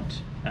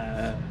account.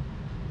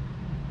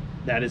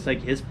 That is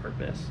like his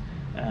purpose.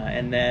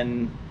 And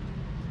then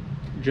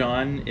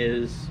John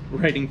is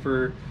writing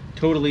for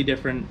totally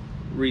different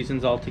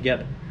reasons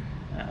altogether,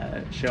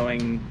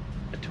 showing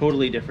a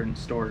totally different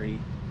story.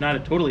 Not a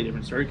totally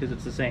different story because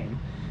it's the same,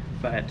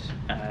 but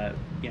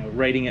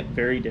writing it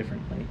very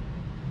differently.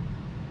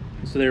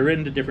 So they're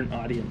written to different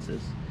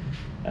audiences.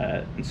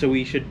 And so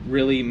we should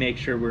really make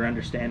sure we're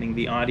understanding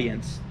the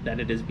audience that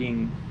it is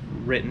being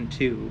written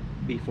to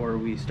before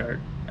we start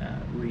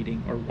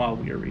reading or while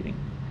we are reading.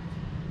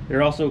 There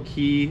are also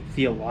key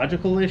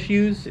theological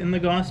issues in the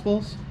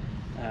Gospels.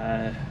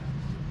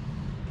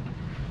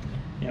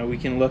 We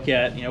can look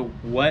at,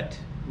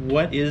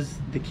 what is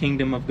the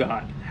kingdom of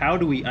God? How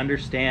do we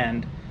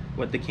understand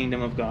what the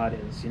kingdom of God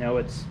is?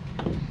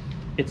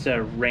 It's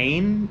a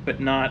reign, but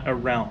not a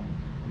realm,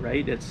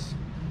 right? It's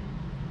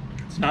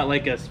not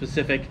like a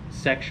specific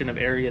section of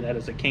area that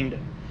is a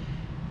kingdom.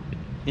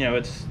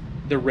 It's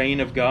the reign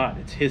of God.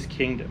 It's His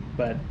kingdom,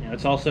 but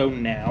it's also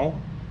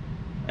now,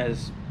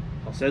 as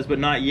Paul says, but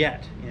not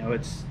yet.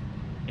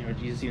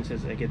 Jesus even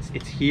says, like,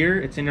 it's here,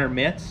 it's in our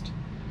midst,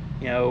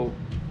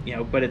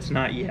 but it's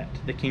not yet.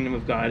 The kingdom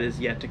of God is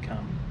yet to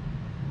come.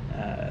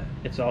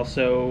 It's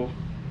also,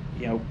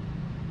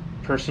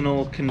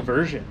 personal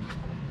conversion.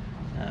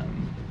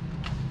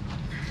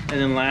 And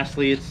then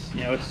lastly,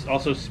 it's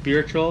also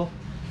spiritual,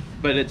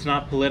 but it's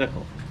not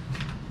political,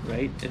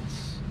 right?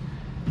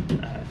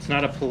 It's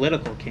not a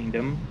political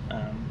kingdom,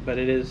 but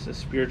it is a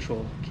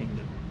spiritual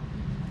kingdom.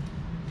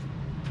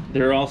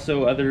 There are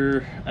also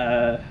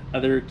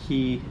other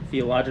key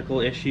theological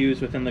issues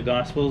within the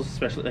Gospels,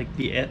 especially like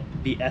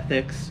the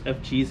ethics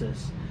of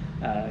Jesus.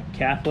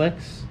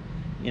 Catholics,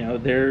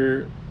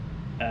 they're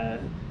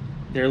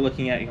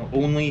looking at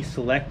only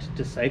select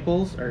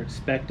disciples are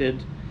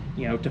expected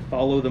to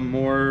follow the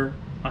more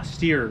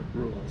austere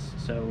rules.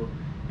 So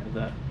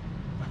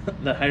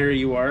the higher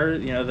you are,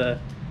 the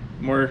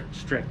more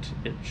strict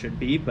it should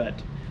be,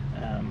 but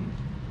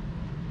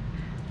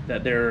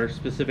that there are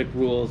specific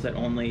rules that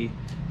only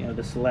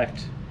the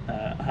select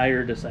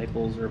higher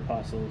disciples or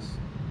apostles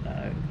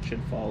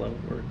should follow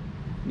or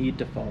need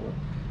to follow.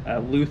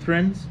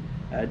 Lutherans,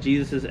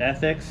 Jesus'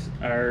 ethics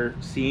are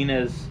seen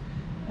as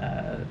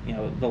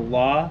the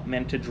law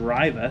meant to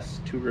drive us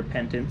to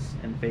repentance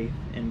and faith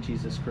in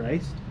Jesus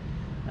Christ.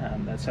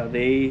 That's how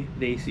they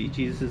see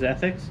Jesus'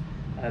 ethics.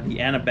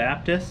 The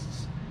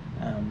Anabaptists,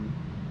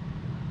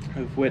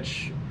 of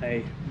which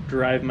I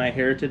derive my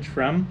heritage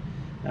from,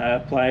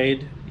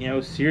 applied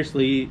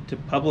seriously to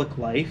public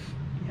life,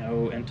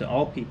 and to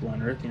all people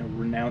on earth,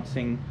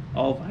 renouncing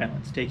all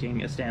violence,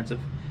 taking a stance of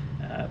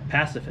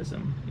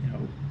pacifism.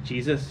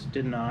 Jesus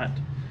did not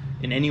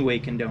in any way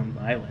condone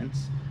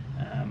violence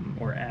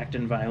or act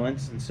in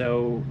violence, and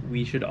so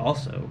we should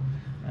also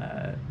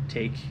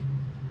take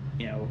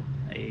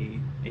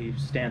a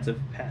stance of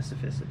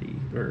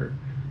pacificity or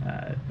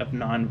of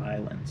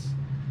nonviolence.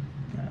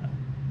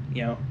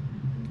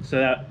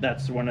 So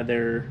that's one of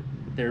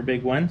their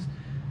big ones.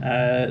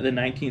 The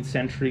 19th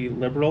century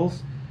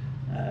liberals,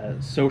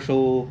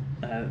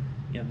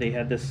 they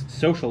had this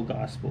social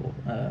gospel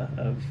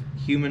of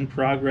human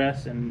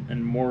progress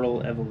and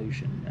moral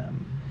evolution.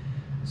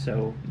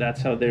 So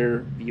that's how they're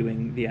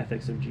viewing the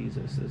ethics of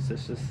Jesus, is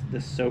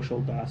this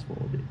social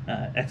gospel.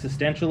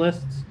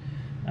 Existentialists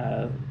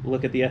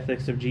look at the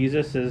ethics of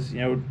Jesus as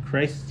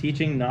Christ's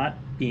teaching not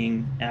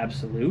being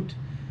absolute,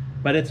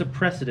 but it's a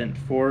precedent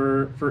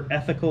for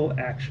ethical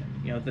action.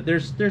 That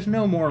there's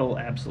no moral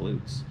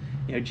absolutes.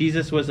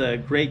 Jesus was a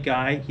great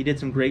guy. He did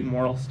some great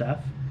moral stuff.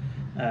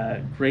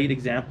 Great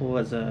example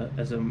as a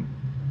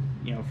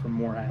for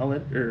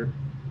morality or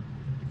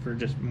for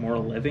just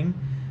moral living,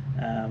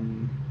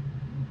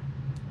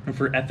 or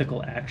for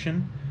ethical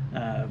action.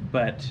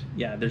 But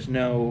yeah, there's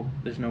no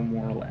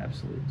moral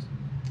absolutes.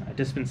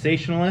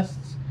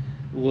 Dispensationalists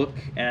look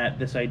at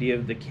this idea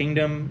of the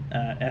kingdom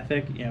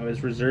ethic,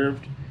 as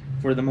reserved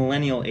for the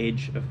millennial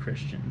age of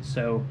Christians.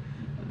 So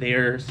they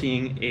are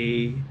seeing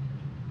a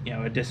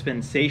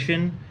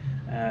dispensation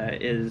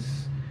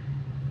is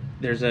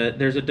there's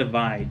a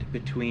divide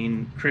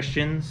between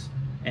Christians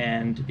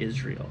and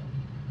Israel,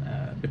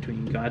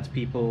 between God's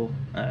people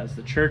as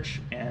the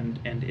church and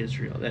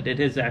Israel. That it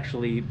is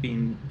actually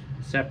being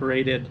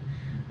separated.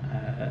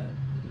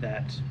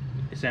 That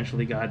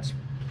essentially God's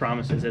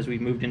promises, as we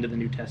moved into the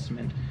New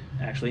Testament,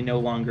 actually no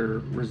longer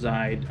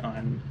reside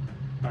on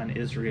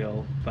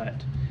Israel,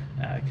 but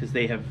because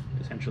they have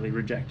essentially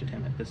rejected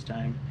him at this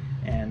time,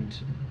 and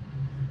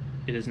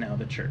it is now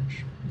the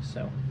church.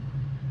 So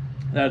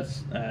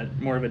that's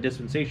more of a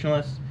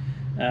dispensationalist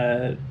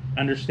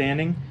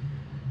understanding.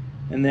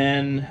 And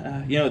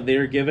then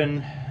they're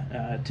given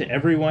to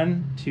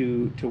everyone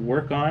to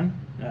work on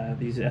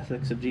these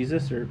ethics of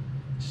Jesus, or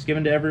just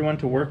given to everyone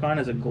to work on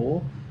as a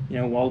goal,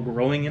 while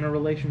growing in a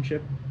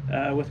relationship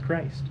with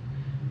Christ.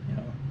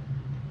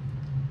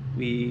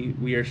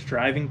 We are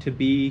striving to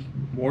be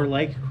more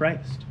like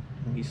Christ.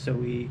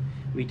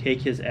 We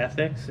take his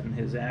ethics and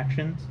his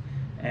actions,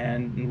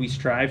 and we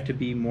strive to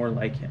be more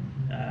like him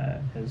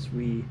as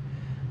we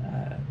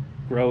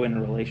grow in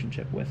a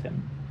relationship with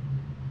him.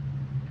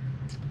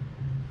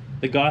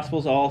 The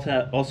Gospels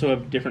also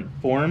have different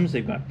forms.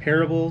 They've got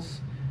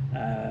parables.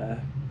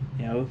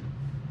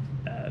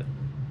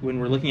 When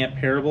we're looking at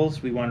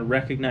parables, we want to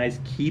recognize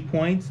key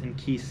points and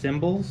key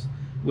symbols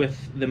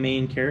with the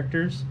main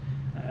characters.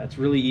 It's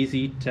really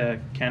easy to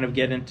kind of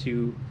get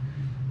into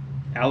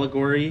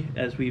allegory,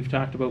 as we've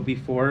talked about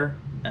before,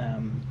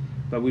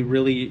 but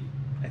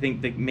I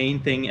think the main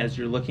thing as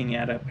you're looking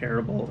at a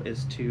parable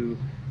is to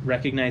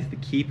recognize the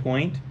key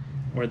point,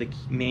 or the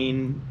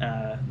main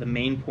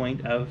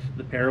point of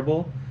the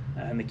parable,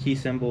 and the key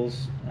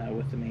symbols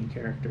with the main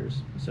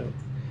characters. So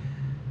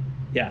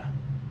yeah,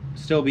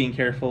 still being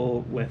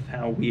careful with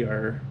how we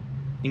are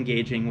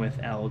engaging with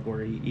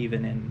allegory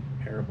even in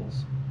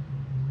parables.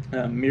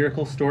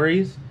 Miracle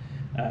stories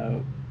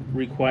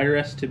require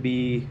us to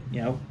be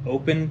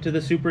open to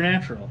the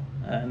supernatural,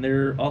 and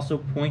they're also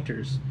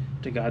pointers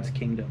to God's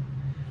kingdom.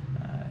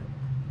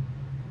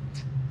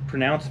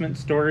 Pronouncement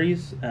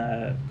stories,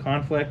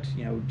 conflict,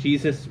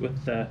 Jesus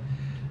with the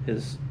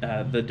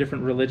the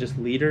different religious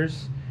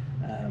leaders.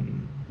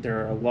 There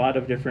are a lot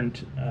of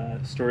different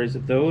stories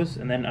of those,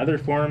 and then other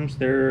forms.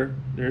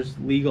 There's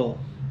legal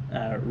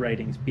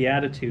writings,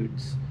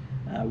 beatitudes,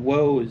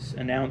 woes,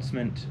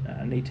 announcement,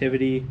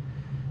 nativity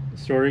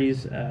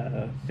stories,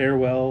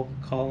 farewell,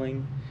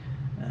 calling,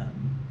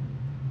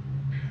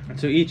 and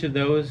so each of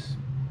those,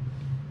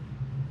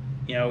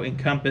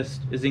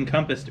 is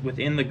encompassed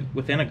within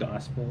a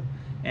gospel,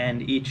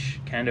 and each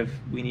kind of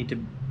we need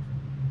to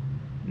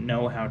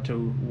know how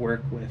to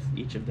work with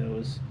each of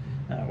those,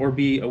 or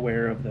be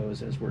aware of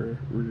those as we're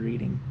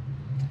reading.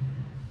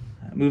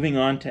 Moving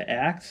on to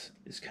Acts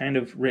is kind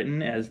of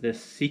written as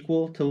this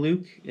sequel to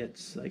Luke.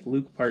 It's like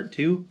Luke Part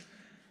 2,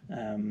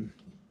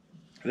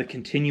 the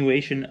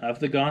continuation of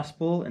the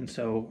gospel. And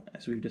so,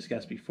 as we've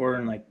discussed before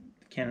in like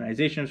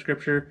canonization of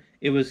Scripture,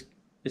 it was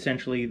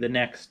essentially the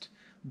next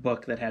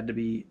book that had to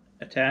be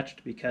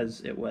attached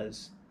because it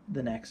was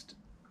the next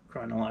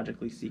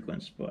chronologically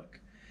sequenced book.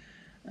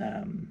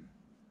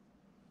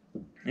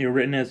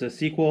 Written as a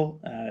sequel.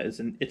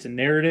 It's a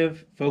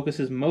narrative,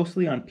 focuses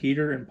mostly on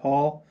Peter and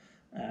Paul,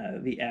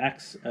 the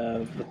acts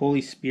of the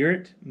Holy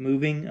Spirit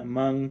moving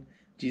among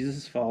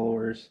Jesus'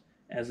 followers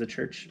as the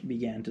church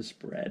began to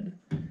spread.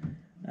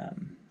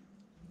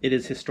 It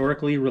is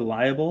historically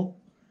reliable,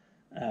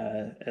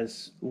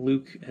 as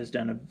Luke has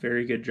done a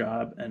very good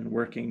job in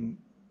working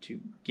to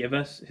give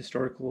us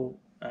historical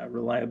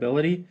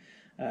reliability.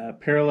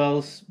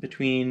 Parallels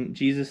between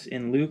Jesus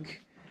in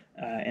Luke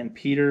and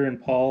Peter and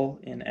Paul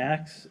in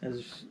Acts,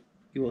 as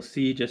you will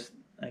see. Just,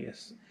 I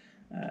guess,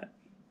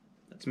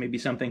 that's maybe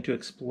something to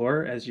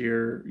explore as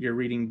you're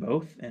reading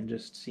both and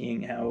just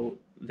seeing how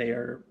they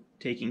are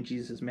taking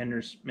Jesus'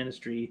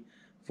 ministry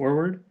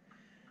forward.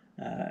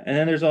 And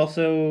then there's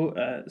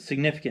also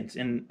significance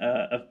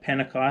of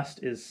Pentecost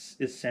is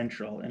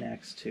central in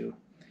Acts 2.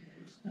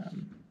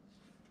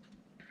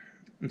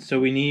 And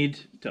so we need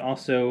to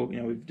also,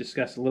 we've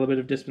discussed a little bit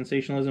of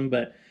dispensationalism,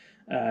 but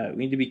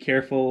we need to be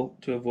careful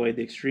to avoid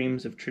the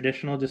extremes of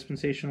traditional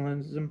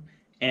dispensationalism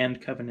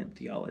and covenant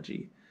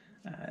theology.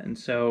 And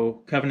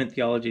so covenant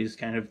theology is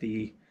kind of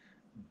the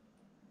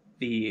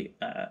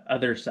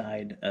other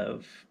side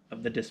of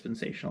the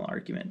dispensational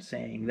argument,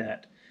 saying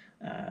that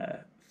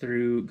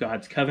through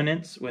God's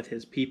covenants with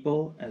his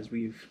people, as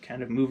we've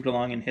kind of moved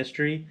along in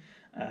history,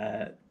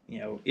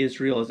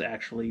 Israel is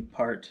actually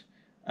part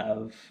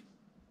of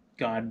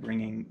God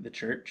bringing the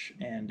church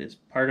and is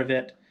part of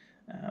it.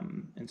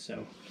 And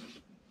so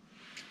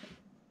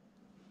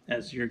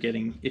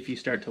if you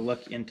start to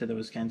look into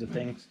those kinds of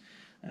things,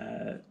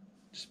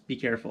 just be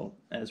careful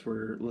as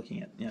we're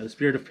looking at, the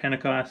spirit of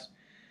Pentecost.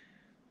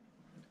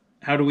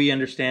 How do we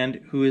understand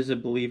who is a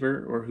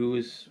believer, or who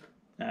is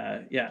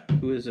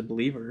a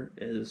believer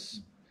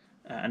is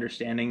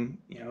understanding,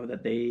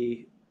 that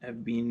they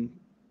have been,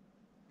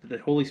 that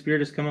the Holy Spirit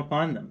has come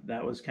upon them.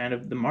 That was kind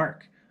of the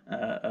mark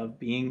of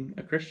being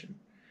a Christian.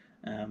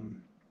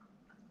 And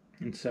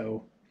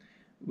so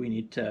we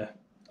need to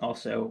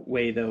also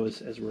weigh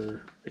those as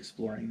we're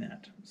exploring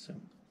that. So,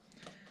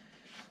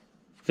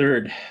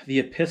 third, the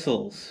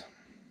epistles.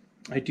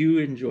 I do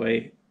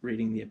enjoy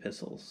reading the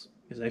epistles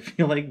because I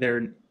feel like they're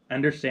an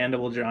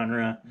understandable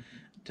genre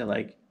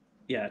to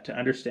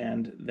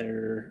understand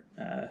their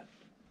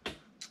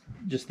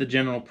just the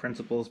general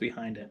principles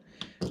behind it.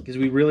 Because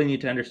we really need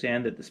to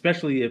understand that,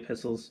 especially the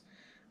epistles,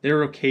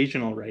 they're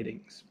occasional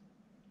writings.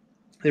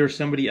 They were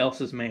somebody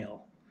else's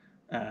mail.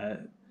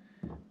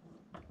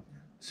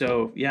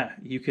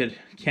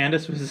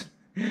 Candace was,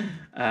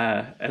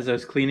 as I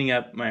was cleaning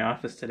up my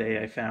office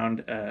today, I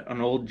found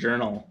an old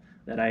journal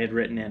that I had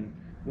written in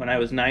when I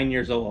was 9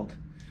 years old.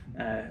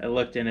 I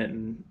looked in it,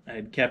 and I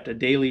had kept a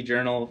daily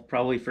journal,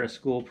 probably for a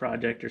school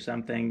project or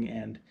something,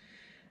 and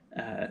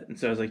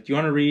so I was like, do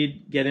you want to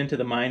get into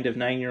the mind of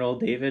 9-year-old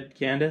David,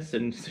 Candace?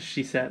 And so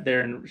she sat there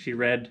and she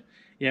read,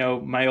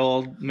 my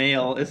old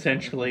mail,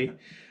 essentially,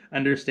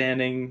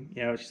 understanding,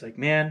 she's like,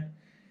 man,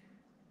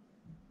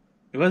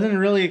 it wasn't a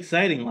really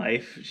exciting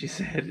life, she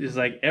said. It's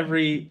like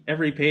every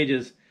page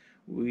is,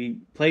 we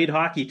played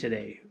hockey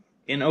today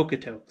in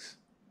Okotoks.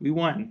 We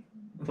won.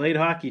 Played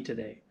hockey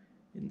today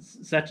in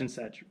such and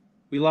such.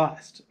 We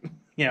lost.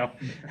 The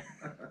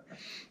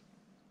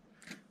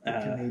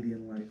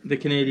Canadian life. The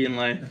Canadian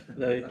life.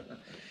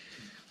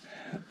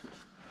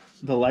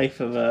 The life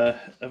of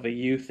a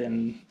youth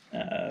in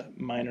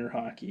minor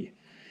hockey.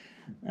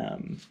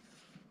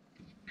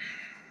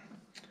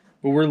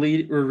 But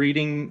we're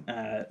reading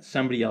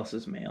somebody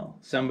else's mail.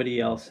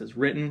 Somebody else has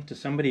written to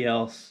somebody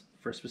else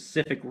for a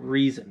specific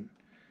reason.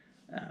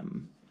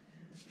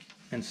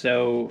 And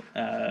so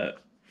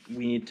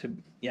we need to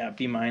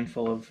be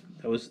mindful of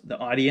the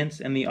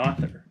audience and the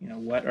author.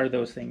 What are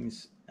those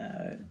things?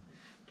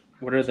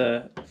 What are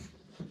the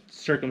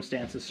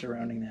circumstances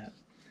surrounding that?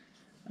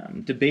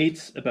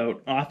 Debates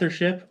about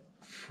authorship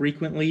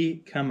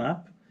frequently come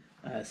up.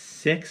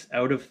 6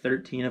 out of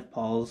 13 of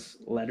Paul's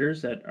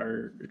letters that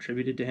are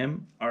attributed to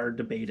him are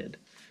debated.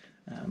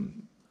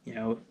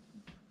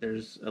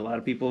 There's a lot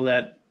of people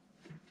that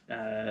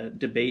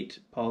debate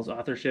Paul's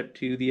authorship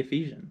to the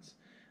Ephesians.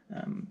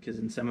 because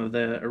in some of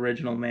the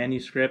original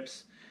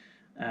manuscripts,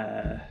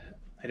 I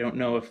don't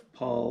know if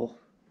Paul.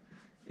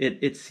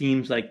 It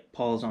seems like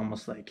Paul's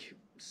almost like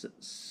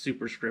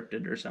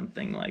superscripted or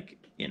something like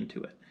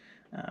into it,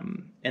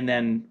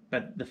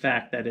 but the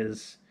fact that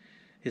his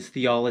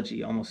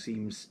theology almost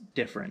seems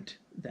different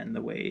than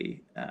the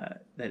way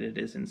that it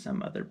is in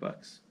some other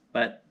books.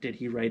 But did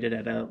he write it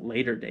at a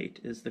later date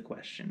is the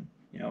question.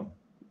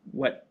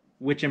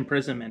 Which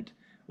imprisonment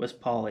was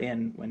Paul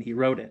in when he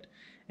wrote it,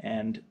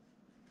 and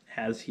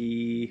has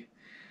he?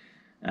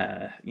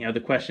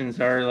 The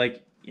questions are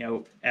like,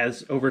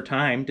 as over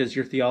time, does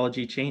your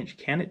theology change?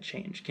 Can it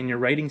change? Can your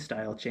writing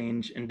style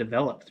change and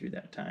develop through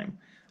that time?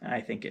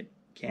 I think it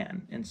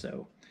can, and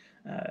so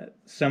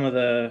some of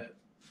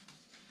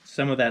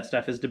that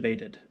stuff is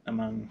debated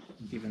among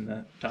even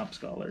the top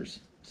scholars.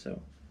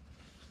 So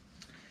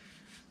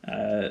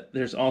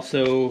there's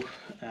also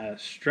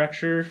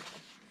structure.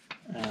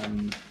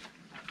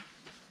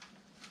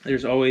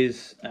 There's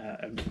always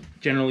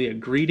generally a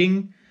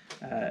greeting,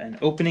 an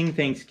opening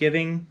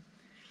thanksgiving,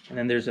 and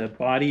then there's a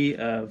body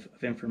of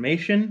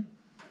information,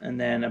 and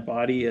then a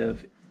body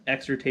of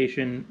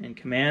exhortation and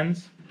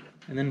commands,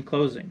 and then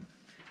closing.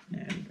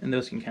 And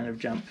those can kind of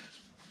jump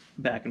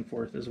back and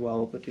forth as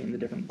well between the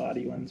different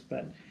body ones.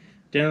 But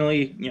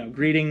generally,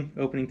 greeting,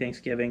 opening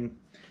thanksgiving,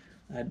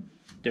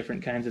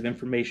 different kinds of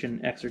information,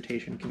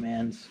 exhortation,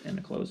 commands, and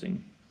a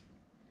closing.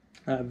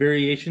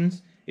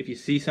 Variations, if you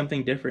see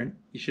something different,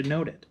 you should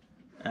note it.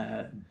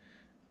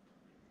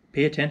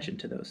 Pay attention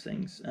to those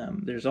things.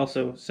 There's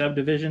also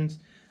subdivisions,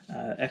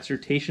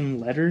 exhortation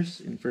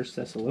letters in 1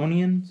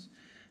 Thessalonians.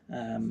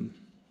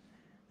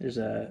 There's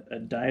a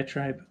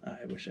diatribe.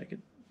 I wish I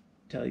could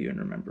tell you and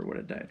remember what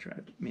a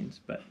diatribe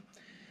means, but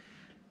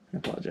I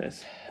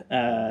apologize.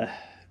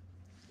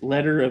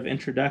 Letter of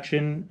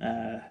introduction,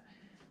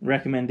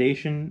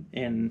 recommendation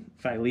in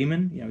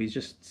Philemon. He's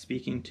just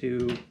speaking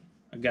to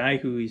a guy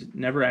who he's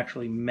never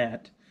actually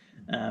met,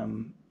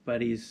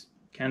 but he's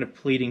kind of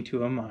pleading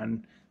to him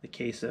on the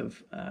case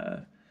of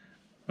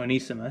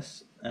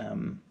Onesimus.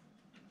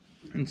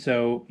 And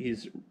so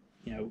he's,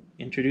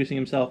 introducing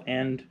himself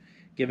and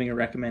giving a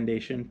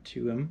recommendation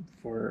to him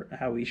for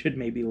how he should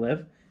maybe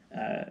live.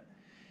 And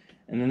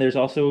then there's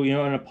also,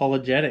 an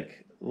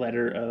apologetic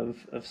letter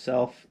of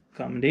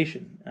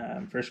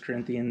self-commendation. 1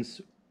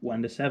 Corinthians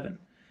 1-7.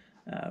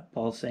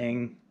 Paul's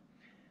saying,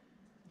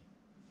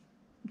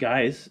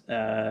 guys,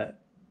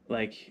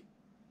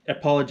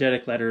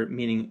 apologetic letter,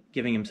 meaning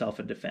giving himself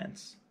a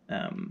defense.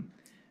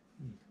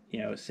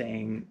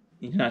 Saying,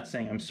 he's not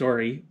saying I'm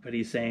sorry, but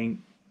he's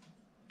saying,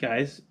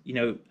 guys,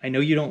 I know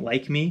you don't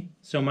like me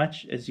so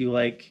much as you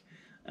like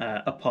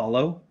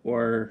Apollo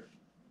or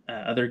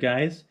other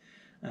guys.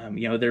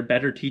 They're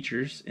better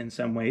teachers in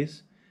some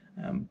ways,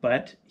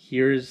 but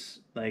here's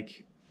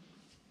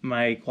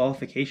my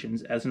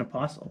qualifications as an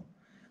apostle,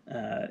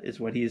 is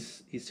what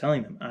he's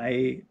telling them.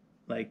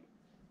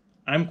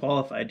 I'm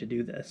qualified to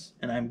do this,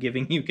 and I'm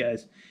giving you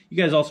guys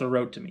also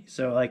wrote to me,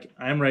 so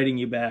I'm writing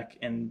you back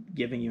and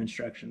giving you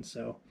instructions.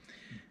 So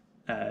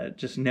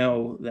just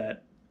know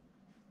that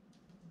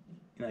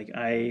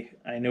I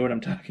know what I'm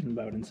talking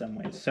about in some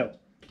ways. So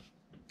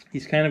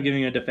he's kind of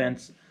giving a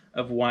defense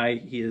of why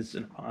he is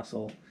an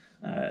apostle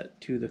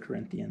to the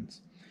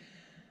Corinthians.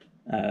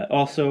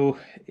 Also,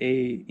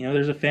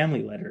 there's a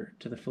family letter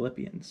to the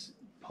Philippians.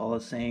 Paul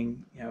is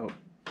saying,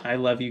 I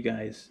love you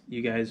guys.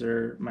 You guys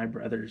are my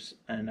brothers,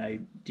 and I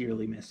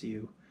dearly miss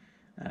you.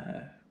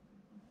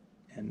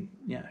 And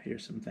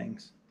here's some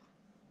things.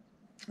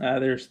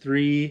 There's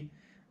 3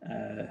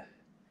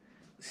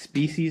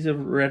 species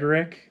of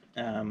rhetoric.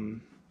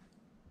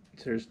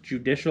 There's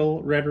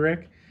judicial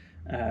rhetoric,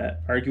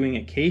 arguing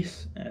a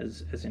case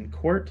as in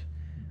court.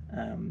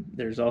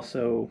 There's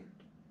also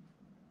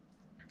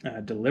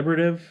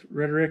deliberative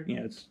rhetoric.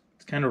 It's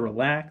kind of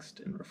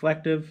relaxed and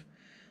reflective.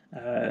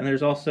 And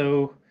there's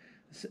also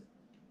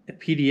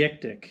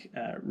epidictic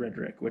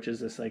rhetoric, which is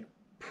this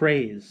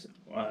praise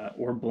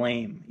or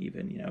blame.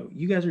 Even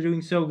you guys are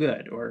doing so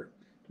good, or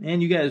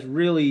man, you guys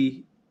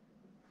really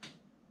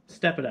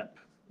step it up.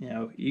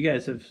 You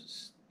guys have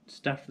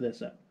stuffed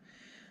this up.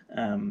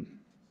 And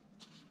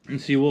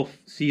so you will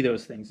see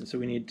those things, and so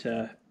we need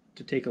to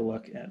take a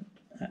look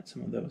at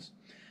some of those.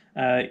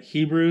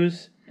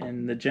 Hebrews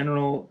and the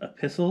general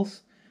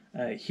epistles.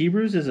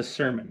 Hebrews is a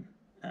sermon.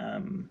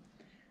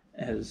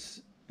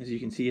 As you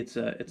can see, it's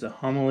a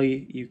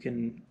homily. You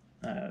can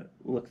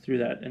look through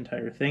that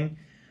entire thing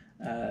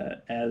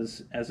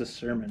as a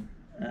sermon.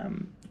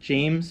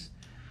 James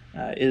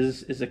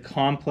is a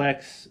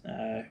complex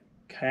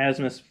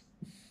chiasmus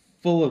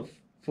full of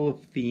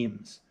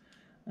themes.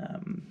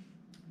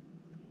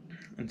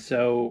 And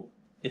so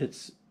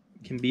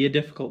can be a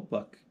difficult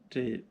book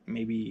to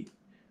maybe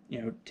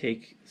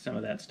take some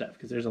of that stuff,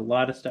 because there's a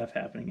lot of stuff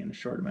happening in a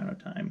short amount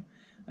of time.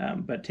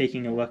 But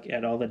taking a look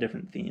at all the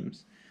different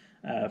themes.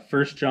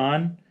 1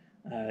 John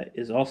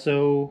is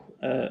also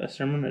a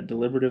sermon, a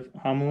deliberative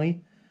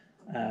homily.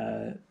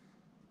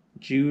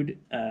 Jude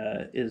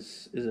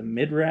is a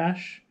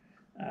midrash,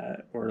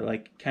 or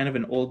kind of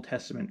an Old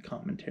Testament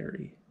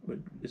commentary.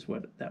 is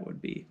what that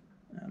would be.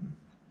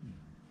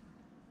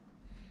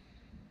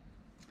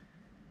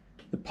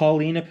 The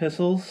Pauline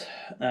epistles,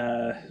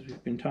 as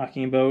we've been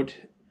talking about,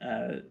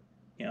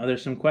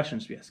 there's some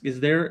questions to ask. Is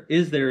there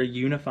a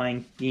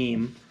unifying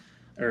theme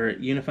or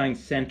unifying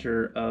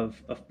center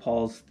of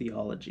Paul's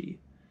theology?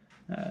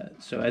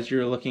 So as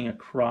you're looking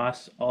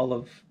across all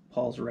of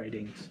Paul's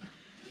writings,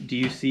 do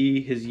you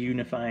see his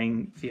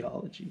unifying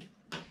theology?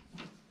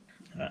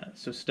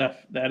 So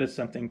that is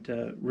something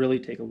to really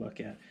take a look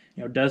at.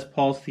 Does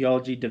Paul's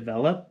theology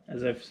develop,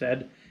 as I've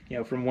said,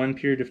 from one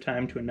period of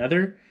time to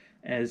another?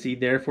 Is he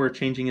therefore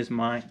changing his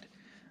mind?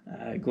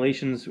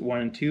 Galatians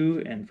 1 and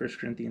 2 and 1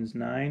 Corinthians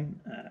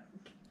 9.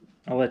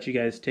 I'll let you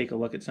guys take a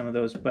look at some of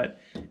those, but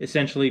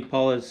essentially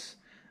Paul is,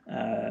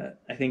 I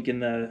think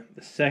in the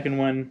second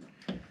one,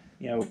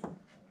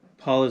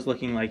 Paul is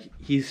looking like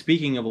he's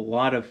speaking of a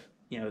lot of,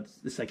 it's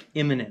this like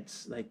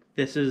imminence, like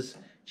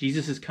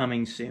Jesus is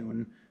coming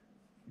soon.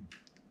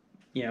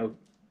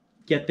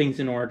 Get things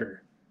in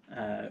order.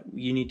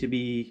 You need to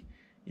be,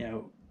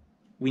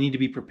 we need to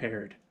be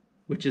prepared,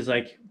 which is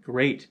like,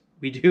 great,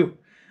 we do.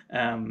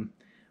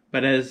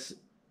 But as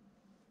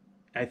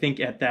I think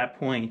at that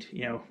point, I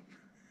don't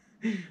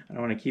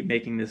want to keep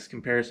making this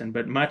comparison,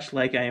 but much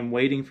like I am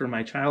waiting for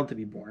my child to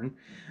be born,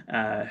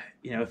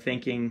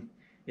 thinking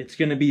it's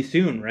going to be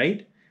soon,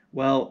 right?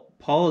 Well,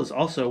 Paul is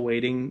also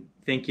waiting,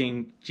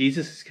 thinking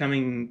Jesus is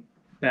coming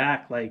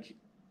back, like,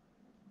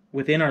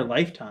 within our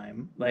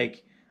lifetime.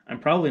 Like, I'm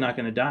probably not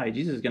going to die.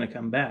 Jesus is going to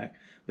come back.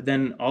 But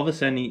then all of a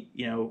sudden,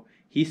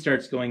 he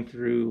starts going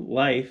through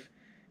life.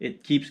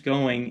 It keeps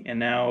going, and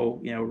now,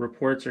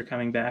 reports are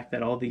coming back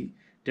that all the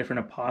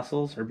different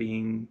apostles are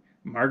being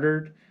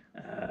martyred.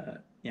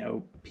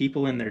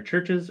 People in their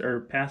churches are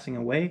passing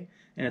away.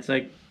 And it's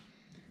like,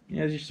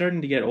 as you're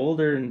starting to get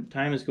older and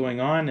time is going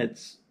on,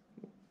 it's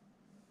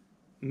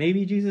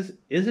maybe Jesus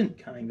isn't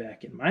coming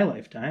back in my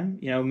lifetime.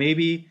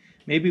 Maybe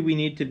we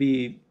need to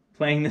be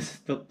playing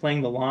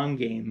the long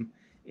game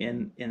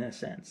in a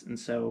sense. And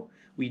so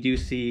we do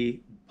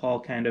see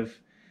Paul kind of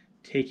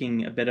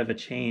taking a bit of a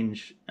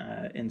change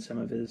in some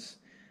of his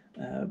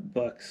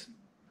books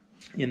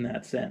in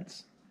that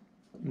sense.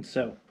 And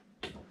so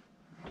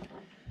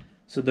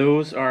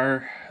those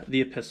are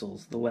the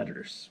epistles, the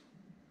letters.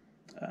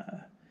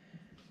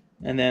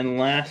 And then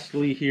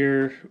lastly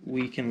here,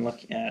 we can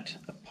look at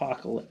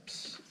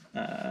Apocalypse,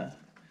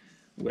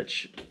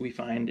 which we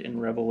find in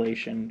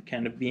Revelation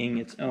kind of being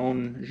its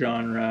own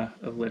genre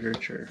of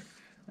literature,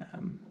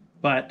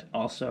 but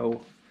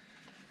also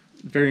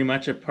very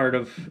much a part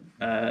of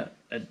a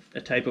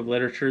type of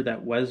literature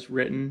that was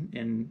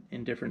written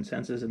in different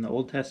senses in the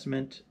Old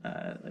Testament,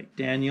 like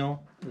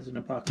Daniel is an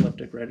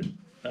apocalyptic,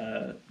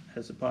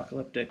 has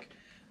apocalyptic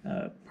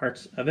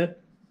parts of it.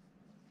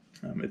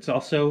 It's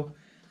also,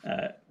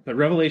 but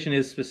Revelation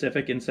is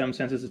specific in some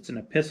senses. It's an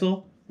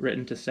epistle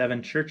written to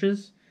 7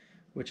 churches,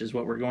 which is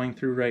what we're going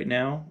through right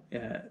now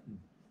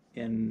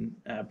in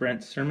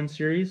Brent's sermon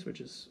series, which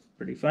is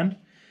pretty fun.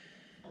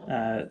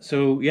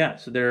 So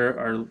there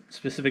are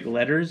specific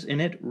letters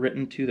in it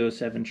written to those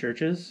 7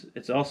 churches.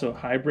 It's also a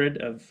hybrid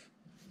of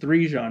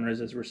 3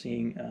 genres, as we're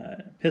seeing.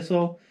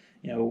 Epistle,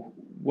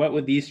 what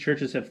would these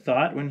churches have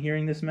thought when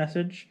hearing this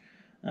message?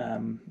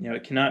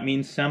 It cannot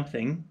mean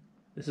something.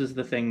 This is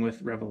the thing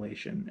with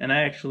Revelation. And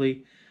I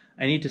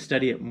need to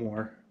study it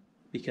more,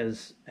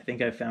 because I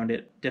think I found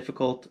it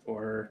difficult,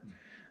 or,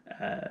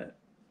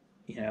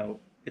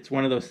 it's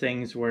one of those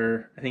things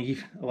where I think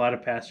even a lot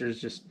of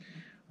pastors just,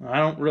 I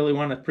don't really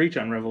want to preach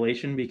on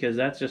Revelation, because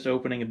that's just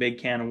opening a big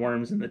can of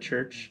worms in the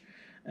church.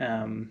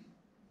 But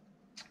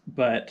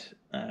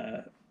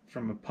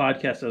from a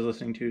podcast I was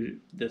listening to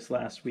this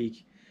last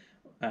week,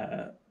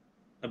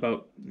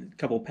 about a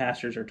couple of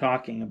pastors are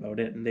talking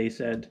about it, and they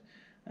said,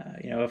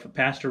 if a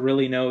pastor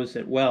really knows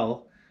it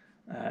well,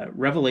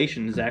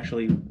 Revelation is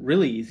actually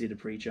really easy to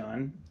preach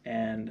on,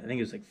 and I think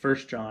it was like 1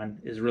 John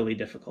is really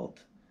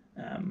difficult.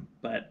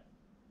 But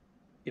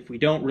if we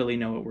don't really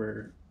know what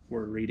we're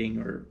reading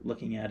or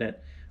looking at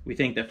it, we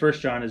think that 1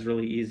 John is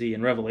really easy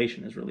and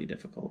Revelation is really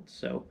difficult.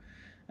 So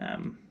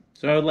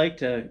I would like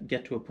to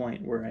get to a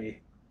point where I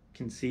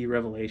can see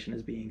Revelation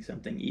as being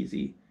something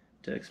easy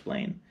to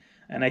explain.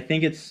 And I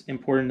think it's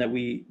important that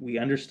we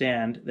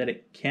understand that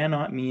it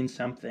cannot mean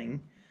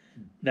something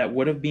that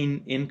would have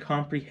been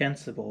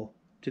incomprehensible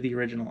to the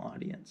original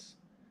audience.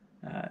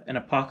 An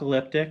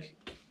apocalyptic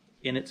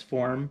in its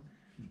form,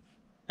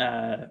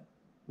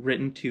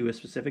 written to a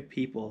specific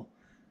people,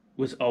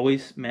 was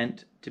always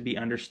meant to be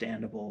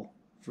understandable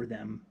for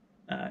them,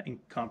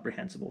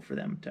 incomprehensible for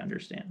them to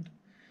understand.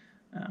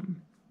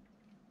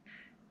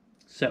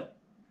 So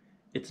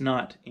it's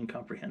not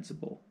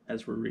incomprehensible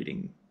as we're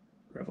reading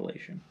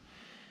Revelation.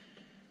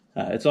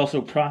 It's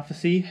also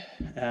prophecy.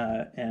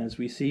 As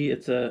we see,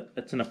 it's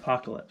an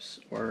apocalypse,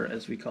 or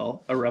as we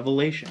call a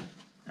revelation,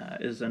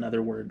 is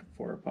another word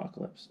for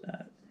apocalypse.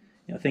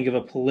 Think of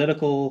a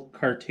political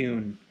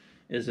cartoon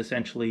is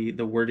essentially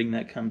the wording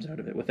that comes out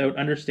of it. Without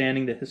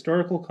understanding the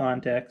historical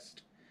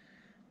context,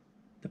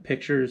 the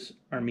pictures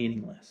are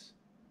meaningless.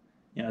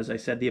 as I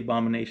said, the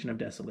abomination of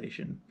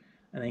desolation.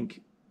 I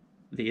think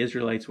the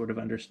Israelites would have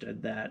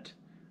understood that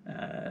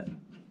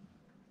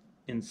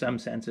in some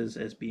senses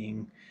as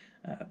being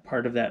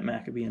part of that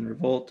Maccabean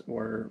revolt,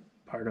 or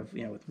part of,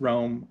 with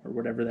Rome, or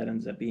whatever that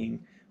ends up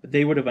being. But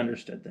they would have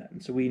understood that.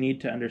 And so we need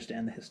to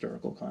understand the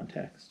historical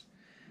context.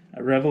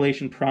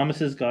 Revelation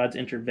promises God's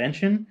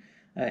intervention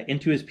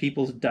into his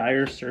people's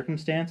dire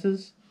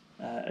circumstances,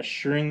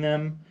 assuring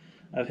them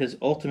of his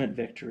ultimate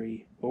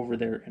victory over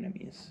their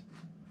enemies.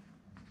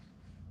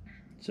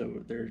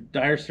 So there are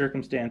dire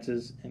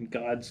circumstances, and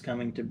God's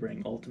coming to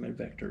bring ultimate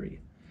victory.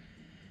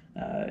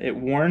 It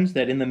warns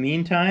that in the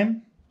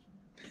meantime,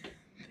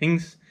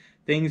 things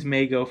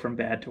may go from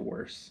bad to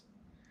worse.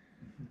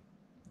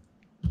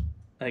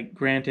 Like,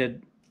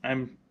 granted,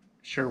 I'm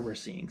sure we're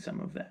seeing some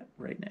of that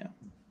right now.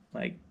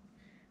 Like,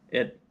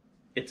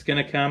 it's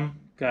gonna come.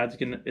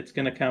 It's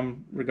gonna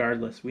come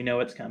regardless. We know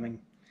it's coming,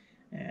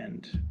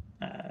 and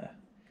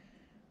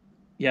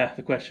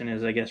the question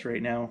is, I guess,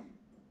 right now,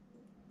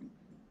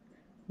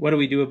 what do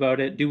we do about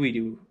it? Do we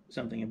do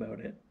something about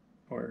it,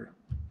 or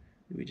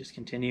do we just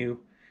continue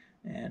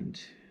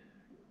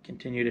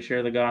to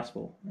share the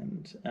gospel?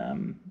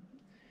 And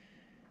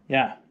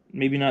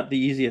maybe not the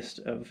easiest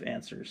of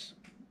answers.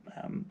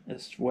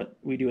 Is what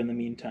we do in the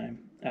meantime.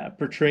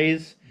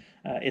 Portrays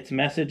its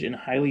message in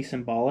highly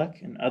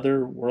symbolic and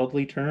other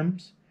worldly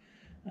terms,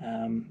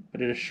 but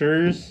it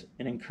assures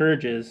and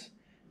encourages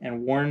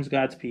and warns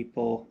God's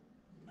people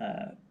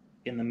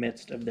in the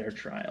midst of their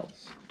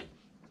trials.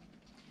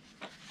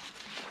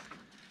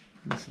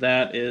 And so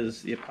that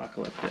is the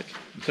apocalyptic.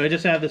 So I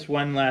just have this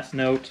one last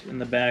note in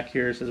the back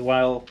here. It says,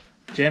 while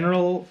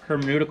general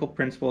hermeneutical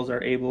principles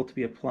are able to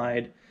be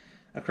applied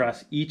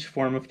across each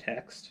form of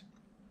text,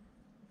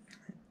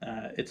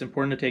 it's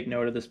important to take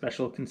note of the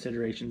special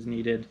considerations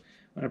needed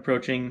when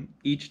approaching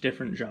each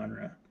different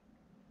genre,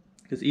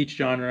 because each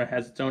genre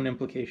has its own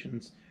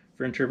implications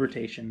for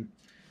interpretation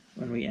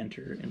when we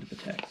enter into the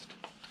text.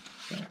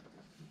 So,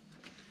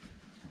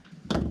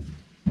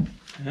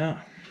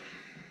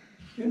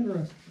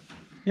 Interesting.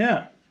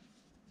 Yeah.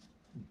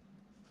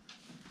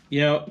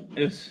 It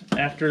was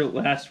after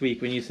last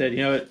week when you said,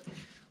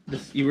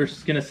 you were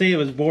going to say it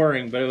was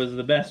boring, but it was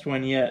the best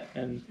one yet.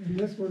 And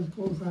this one's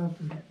close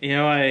after.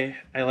 I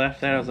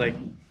left that. I was like,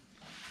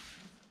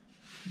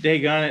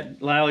 daggone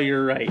it, Lyle,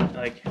 you're right.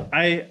 Like,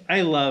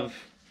 I love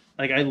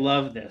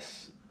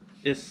this.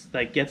 This,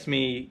 like, gets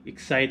me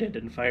excited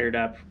and fired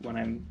up when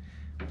I'm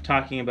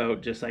talking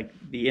about just, like,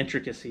 the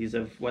intricacies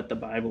of what the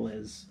Bible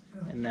is,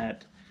 and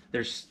that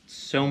there's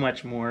so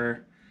much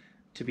more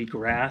to be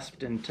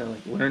grasped and to,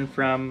 like, learn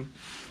from.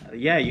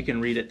 You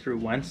can read it through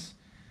once,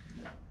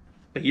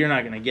 but you're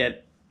not going to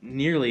get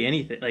nearly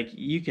anything. Like,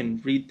 you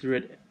can read through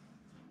it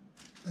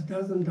a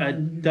dozen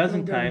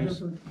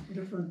times.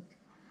 Different.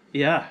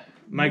 Yeah.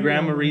 My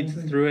grandma reads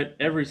through it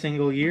every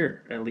single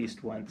year, at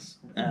least once.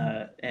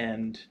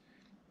 And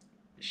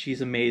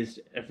she's amazed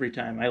every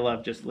time. I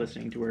love just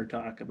listening to her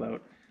talk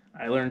about,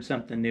 I learned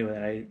something new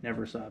that I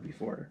never saw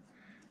before.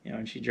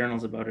 And she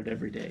journals about it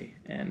every day.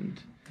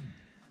 And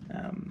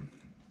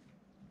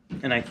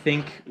I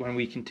think when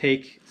we can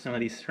take some of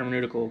these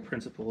hermeneutical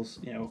principles,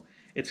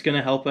 it's going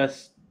to help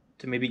us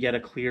to maybe get a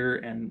clearer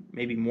and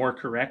maybe more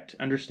correct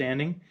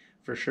understanding,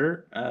 for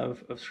sure,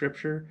 of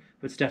Scripture.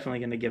 But it's definitely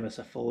going to give us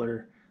a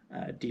fuller,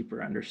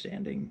 deeper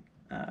understanding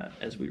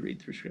as we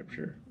read through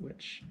Scripture,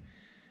 which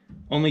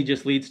only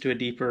just leads to a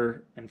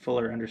deeper and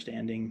fuller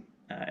understanding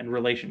and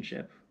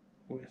relationship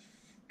with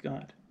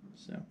God.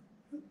 So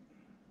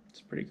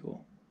it's pretty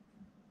cool.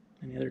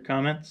 Any other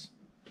comments?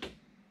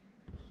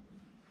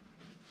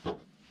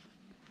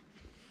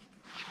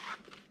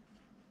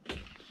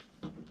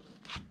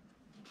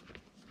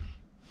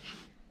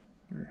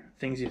 Or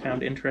things you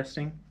found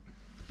interesting?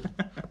 I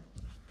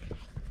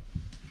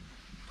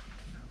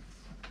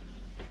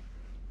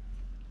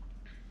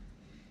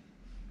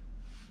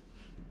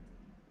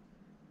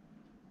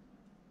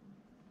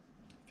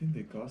think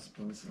the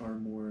Gospels are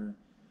more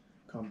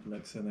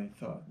complex than I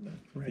thought. Like,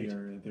 right. They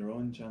are their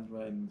own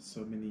genre and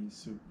so many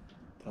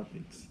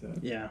subtopics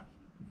that. Yeah.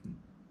 Mm-hmm.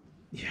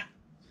 Yeah.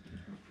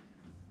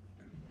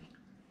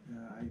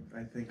 Yeah,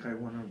 I think I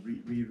want to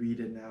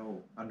reread it now,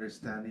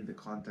 understanding the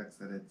context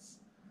that it's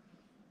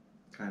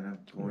kind of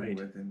going right.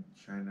 with, and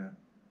trying to.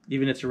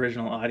 Even its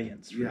original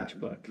audience for each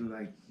book.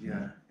 And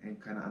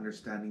kind of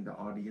understanding the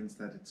audience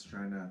that it's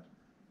trying to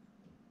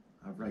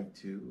write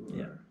to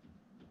or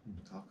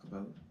talk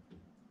about.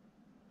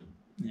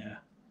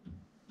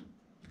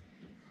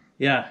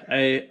 Yeah,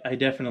 I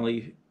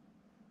definitely,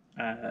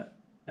 I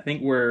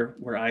think where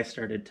I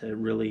started to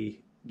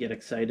really get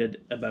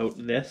excited about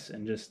this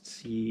and just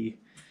see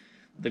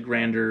the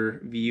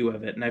grander view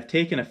of it. And I've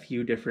taken a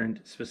few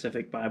different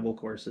specific Bible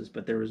courses,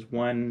 but there was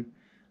one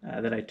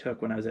that I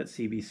took when I was at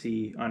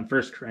CBC on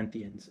 1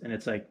 Corinthians. And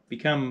it's like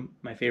become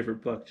my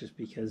favorite book just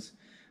because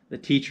the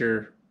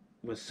teacher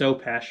was so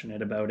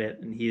passionate about it.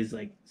 And he's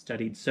like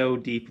studied so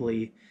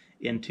deeply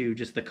into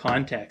just the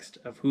context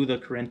of who the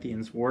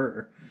Corinthians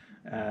were,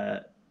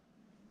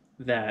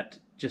 that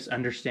just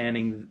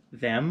understanding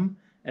them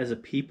as a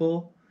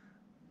people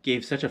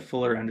gave such a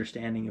fuller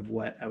understanding of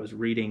what I was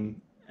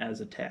reading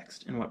as a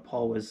text and what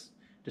Paul was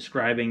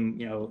describing,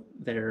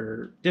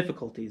 their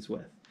difficulties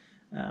with.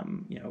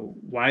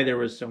 Why there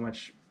was so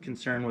much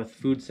concern with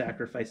food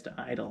sacrifice to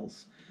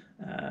idols,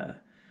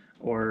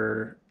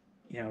 or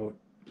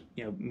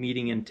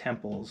meeting in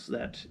temples,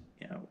 that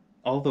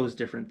all those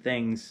different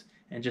things,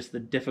 and just the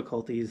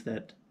difficulties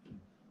that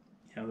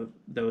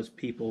those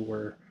people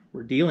were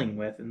dealing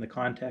with in the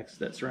context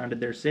that surrounded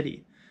their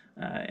city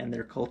and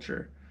their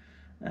culture.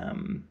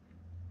 And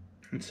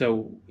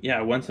so,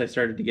 once I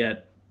started to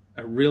get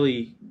a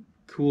really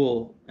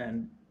cool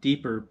and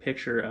deeper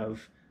picture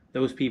of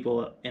those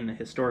people in a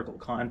historical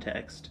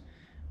context,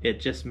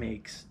 it just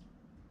makes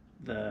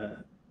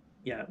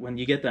when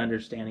you get the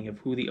understanding of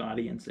who the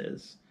audience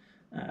is,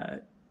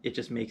 it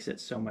just makes it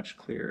so much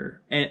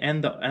clearer.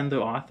 And the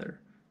author,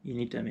 you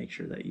need to make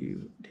sure that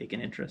you take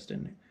an interest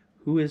in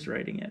who is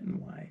writing it and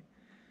why.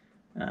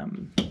 I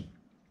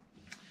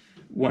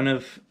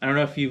don't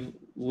know if you've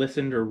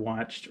listened or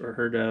watched or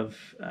heard of,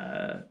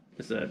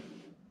 there's a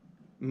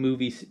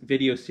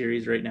video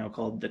series right now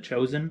called The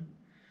Chosen.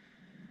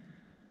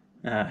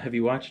 Have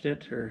you watched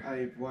it? Or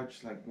I've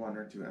watched like 1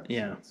 or 2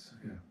 episodes.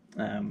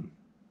 Yeah.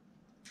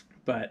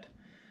 But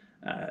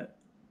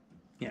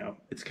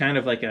it's kind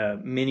of like a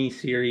mini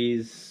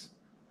series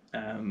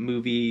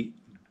movie,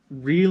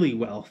 really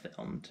well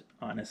filmed,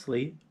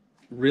 honestly.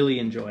 Really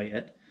enjoy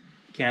it.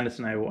 Candace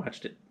and I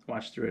watched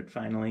through it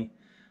finally.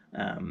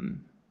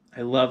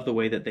 I love the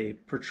way that they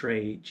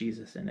portray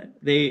Jesus in it.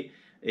 They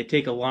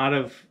take a lot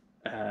of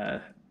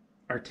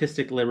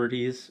artistic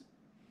liberties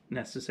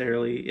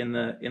necessarily in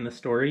the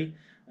story.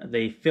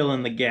 They fill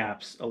in the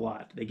gaps a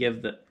lot. They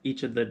give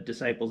each of the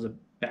disciples a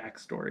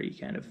backstory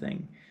kind of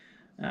thing.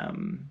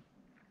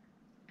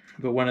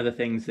 But one of the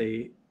things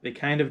they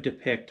kind of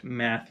depict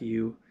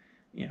Matthew,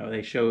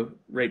 they show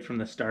right from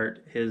the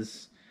start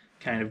his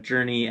kind of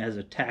journey as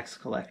a tax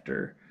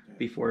collector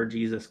before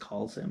Jesus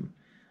calls him.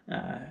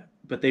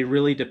 But they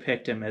really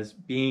depict him as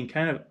being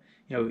kind of,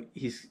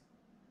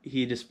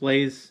 he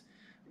displays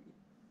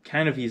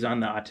kind of, he's on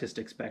the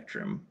autistic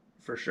spectrum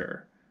for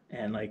sure.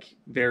 And like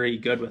very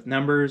good with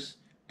numbers,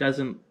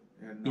 doesn't,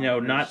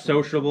 not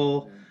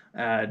sociable,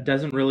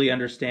 doesn't really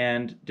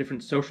understand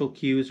different social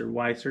cues or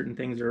why certain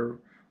things are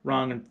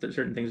wrong and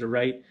certain things are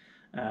right.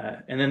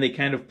 And then they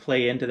kind of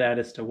play into that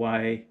as to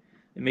why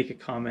they make a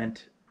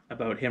comment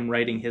about him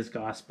writing his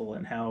gospel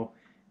and how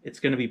it's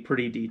going to be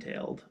pretty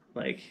detailed.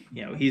 Like,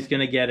 he's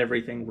going to get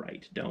everything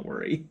right. Don't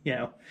worry,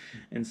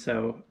 And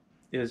so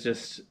it was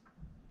just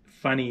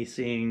funny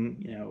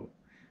seeing,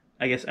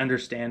 I guess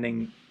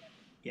understanding,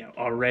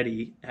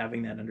 already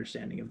having that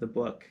understanding of the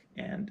book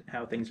and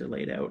how things are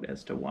laid out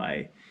as to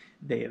why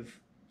they have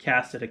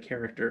casted a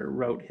character,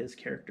 wrote his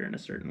character in a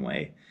certain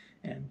way.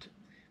 And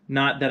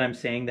not that I'm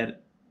saying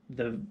that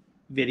the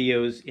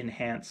videos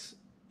enhance,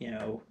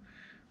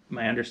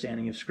 my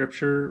understanding of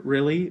scripture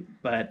really,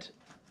 but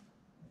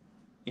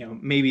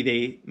maybe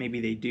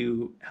they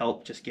do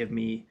help just give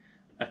me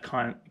a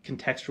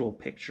contextual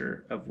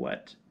picture of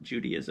what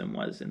Judaism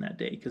was in that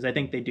day, because I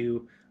think they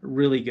do a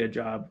really good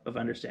job of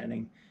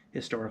understanding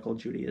historical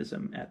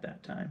Judaism at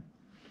that time.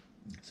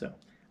 So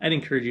I'd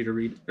encourage you to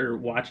read or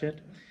watch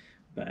it,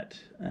 but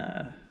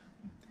I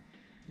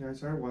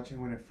started watching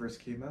when it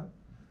first came out,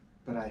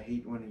 but I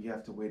hate when you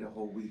have to wait a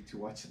whole week to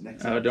watch the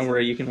next episode. Don't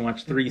worry, you can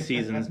watch 3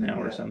 seasons now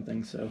or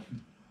something. So,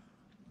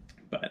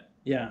 but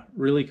yeah,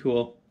 really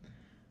cool.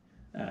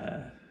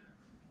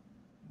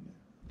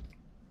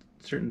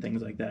 Certain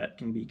things like that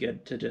can be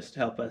good to just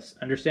help us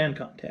understand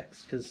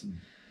context, because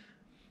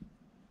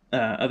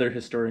other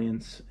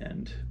historians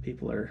and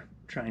people are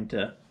trying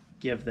to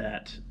give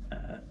that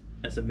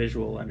as a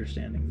visual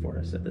understanding for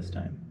us at this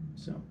time.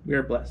 So we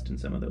are blessed in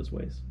some of those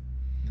ways.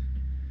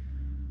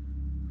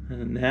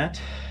 And that,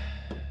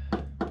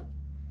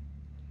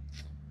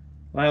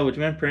 Lyle, would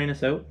you mind praying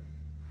us out?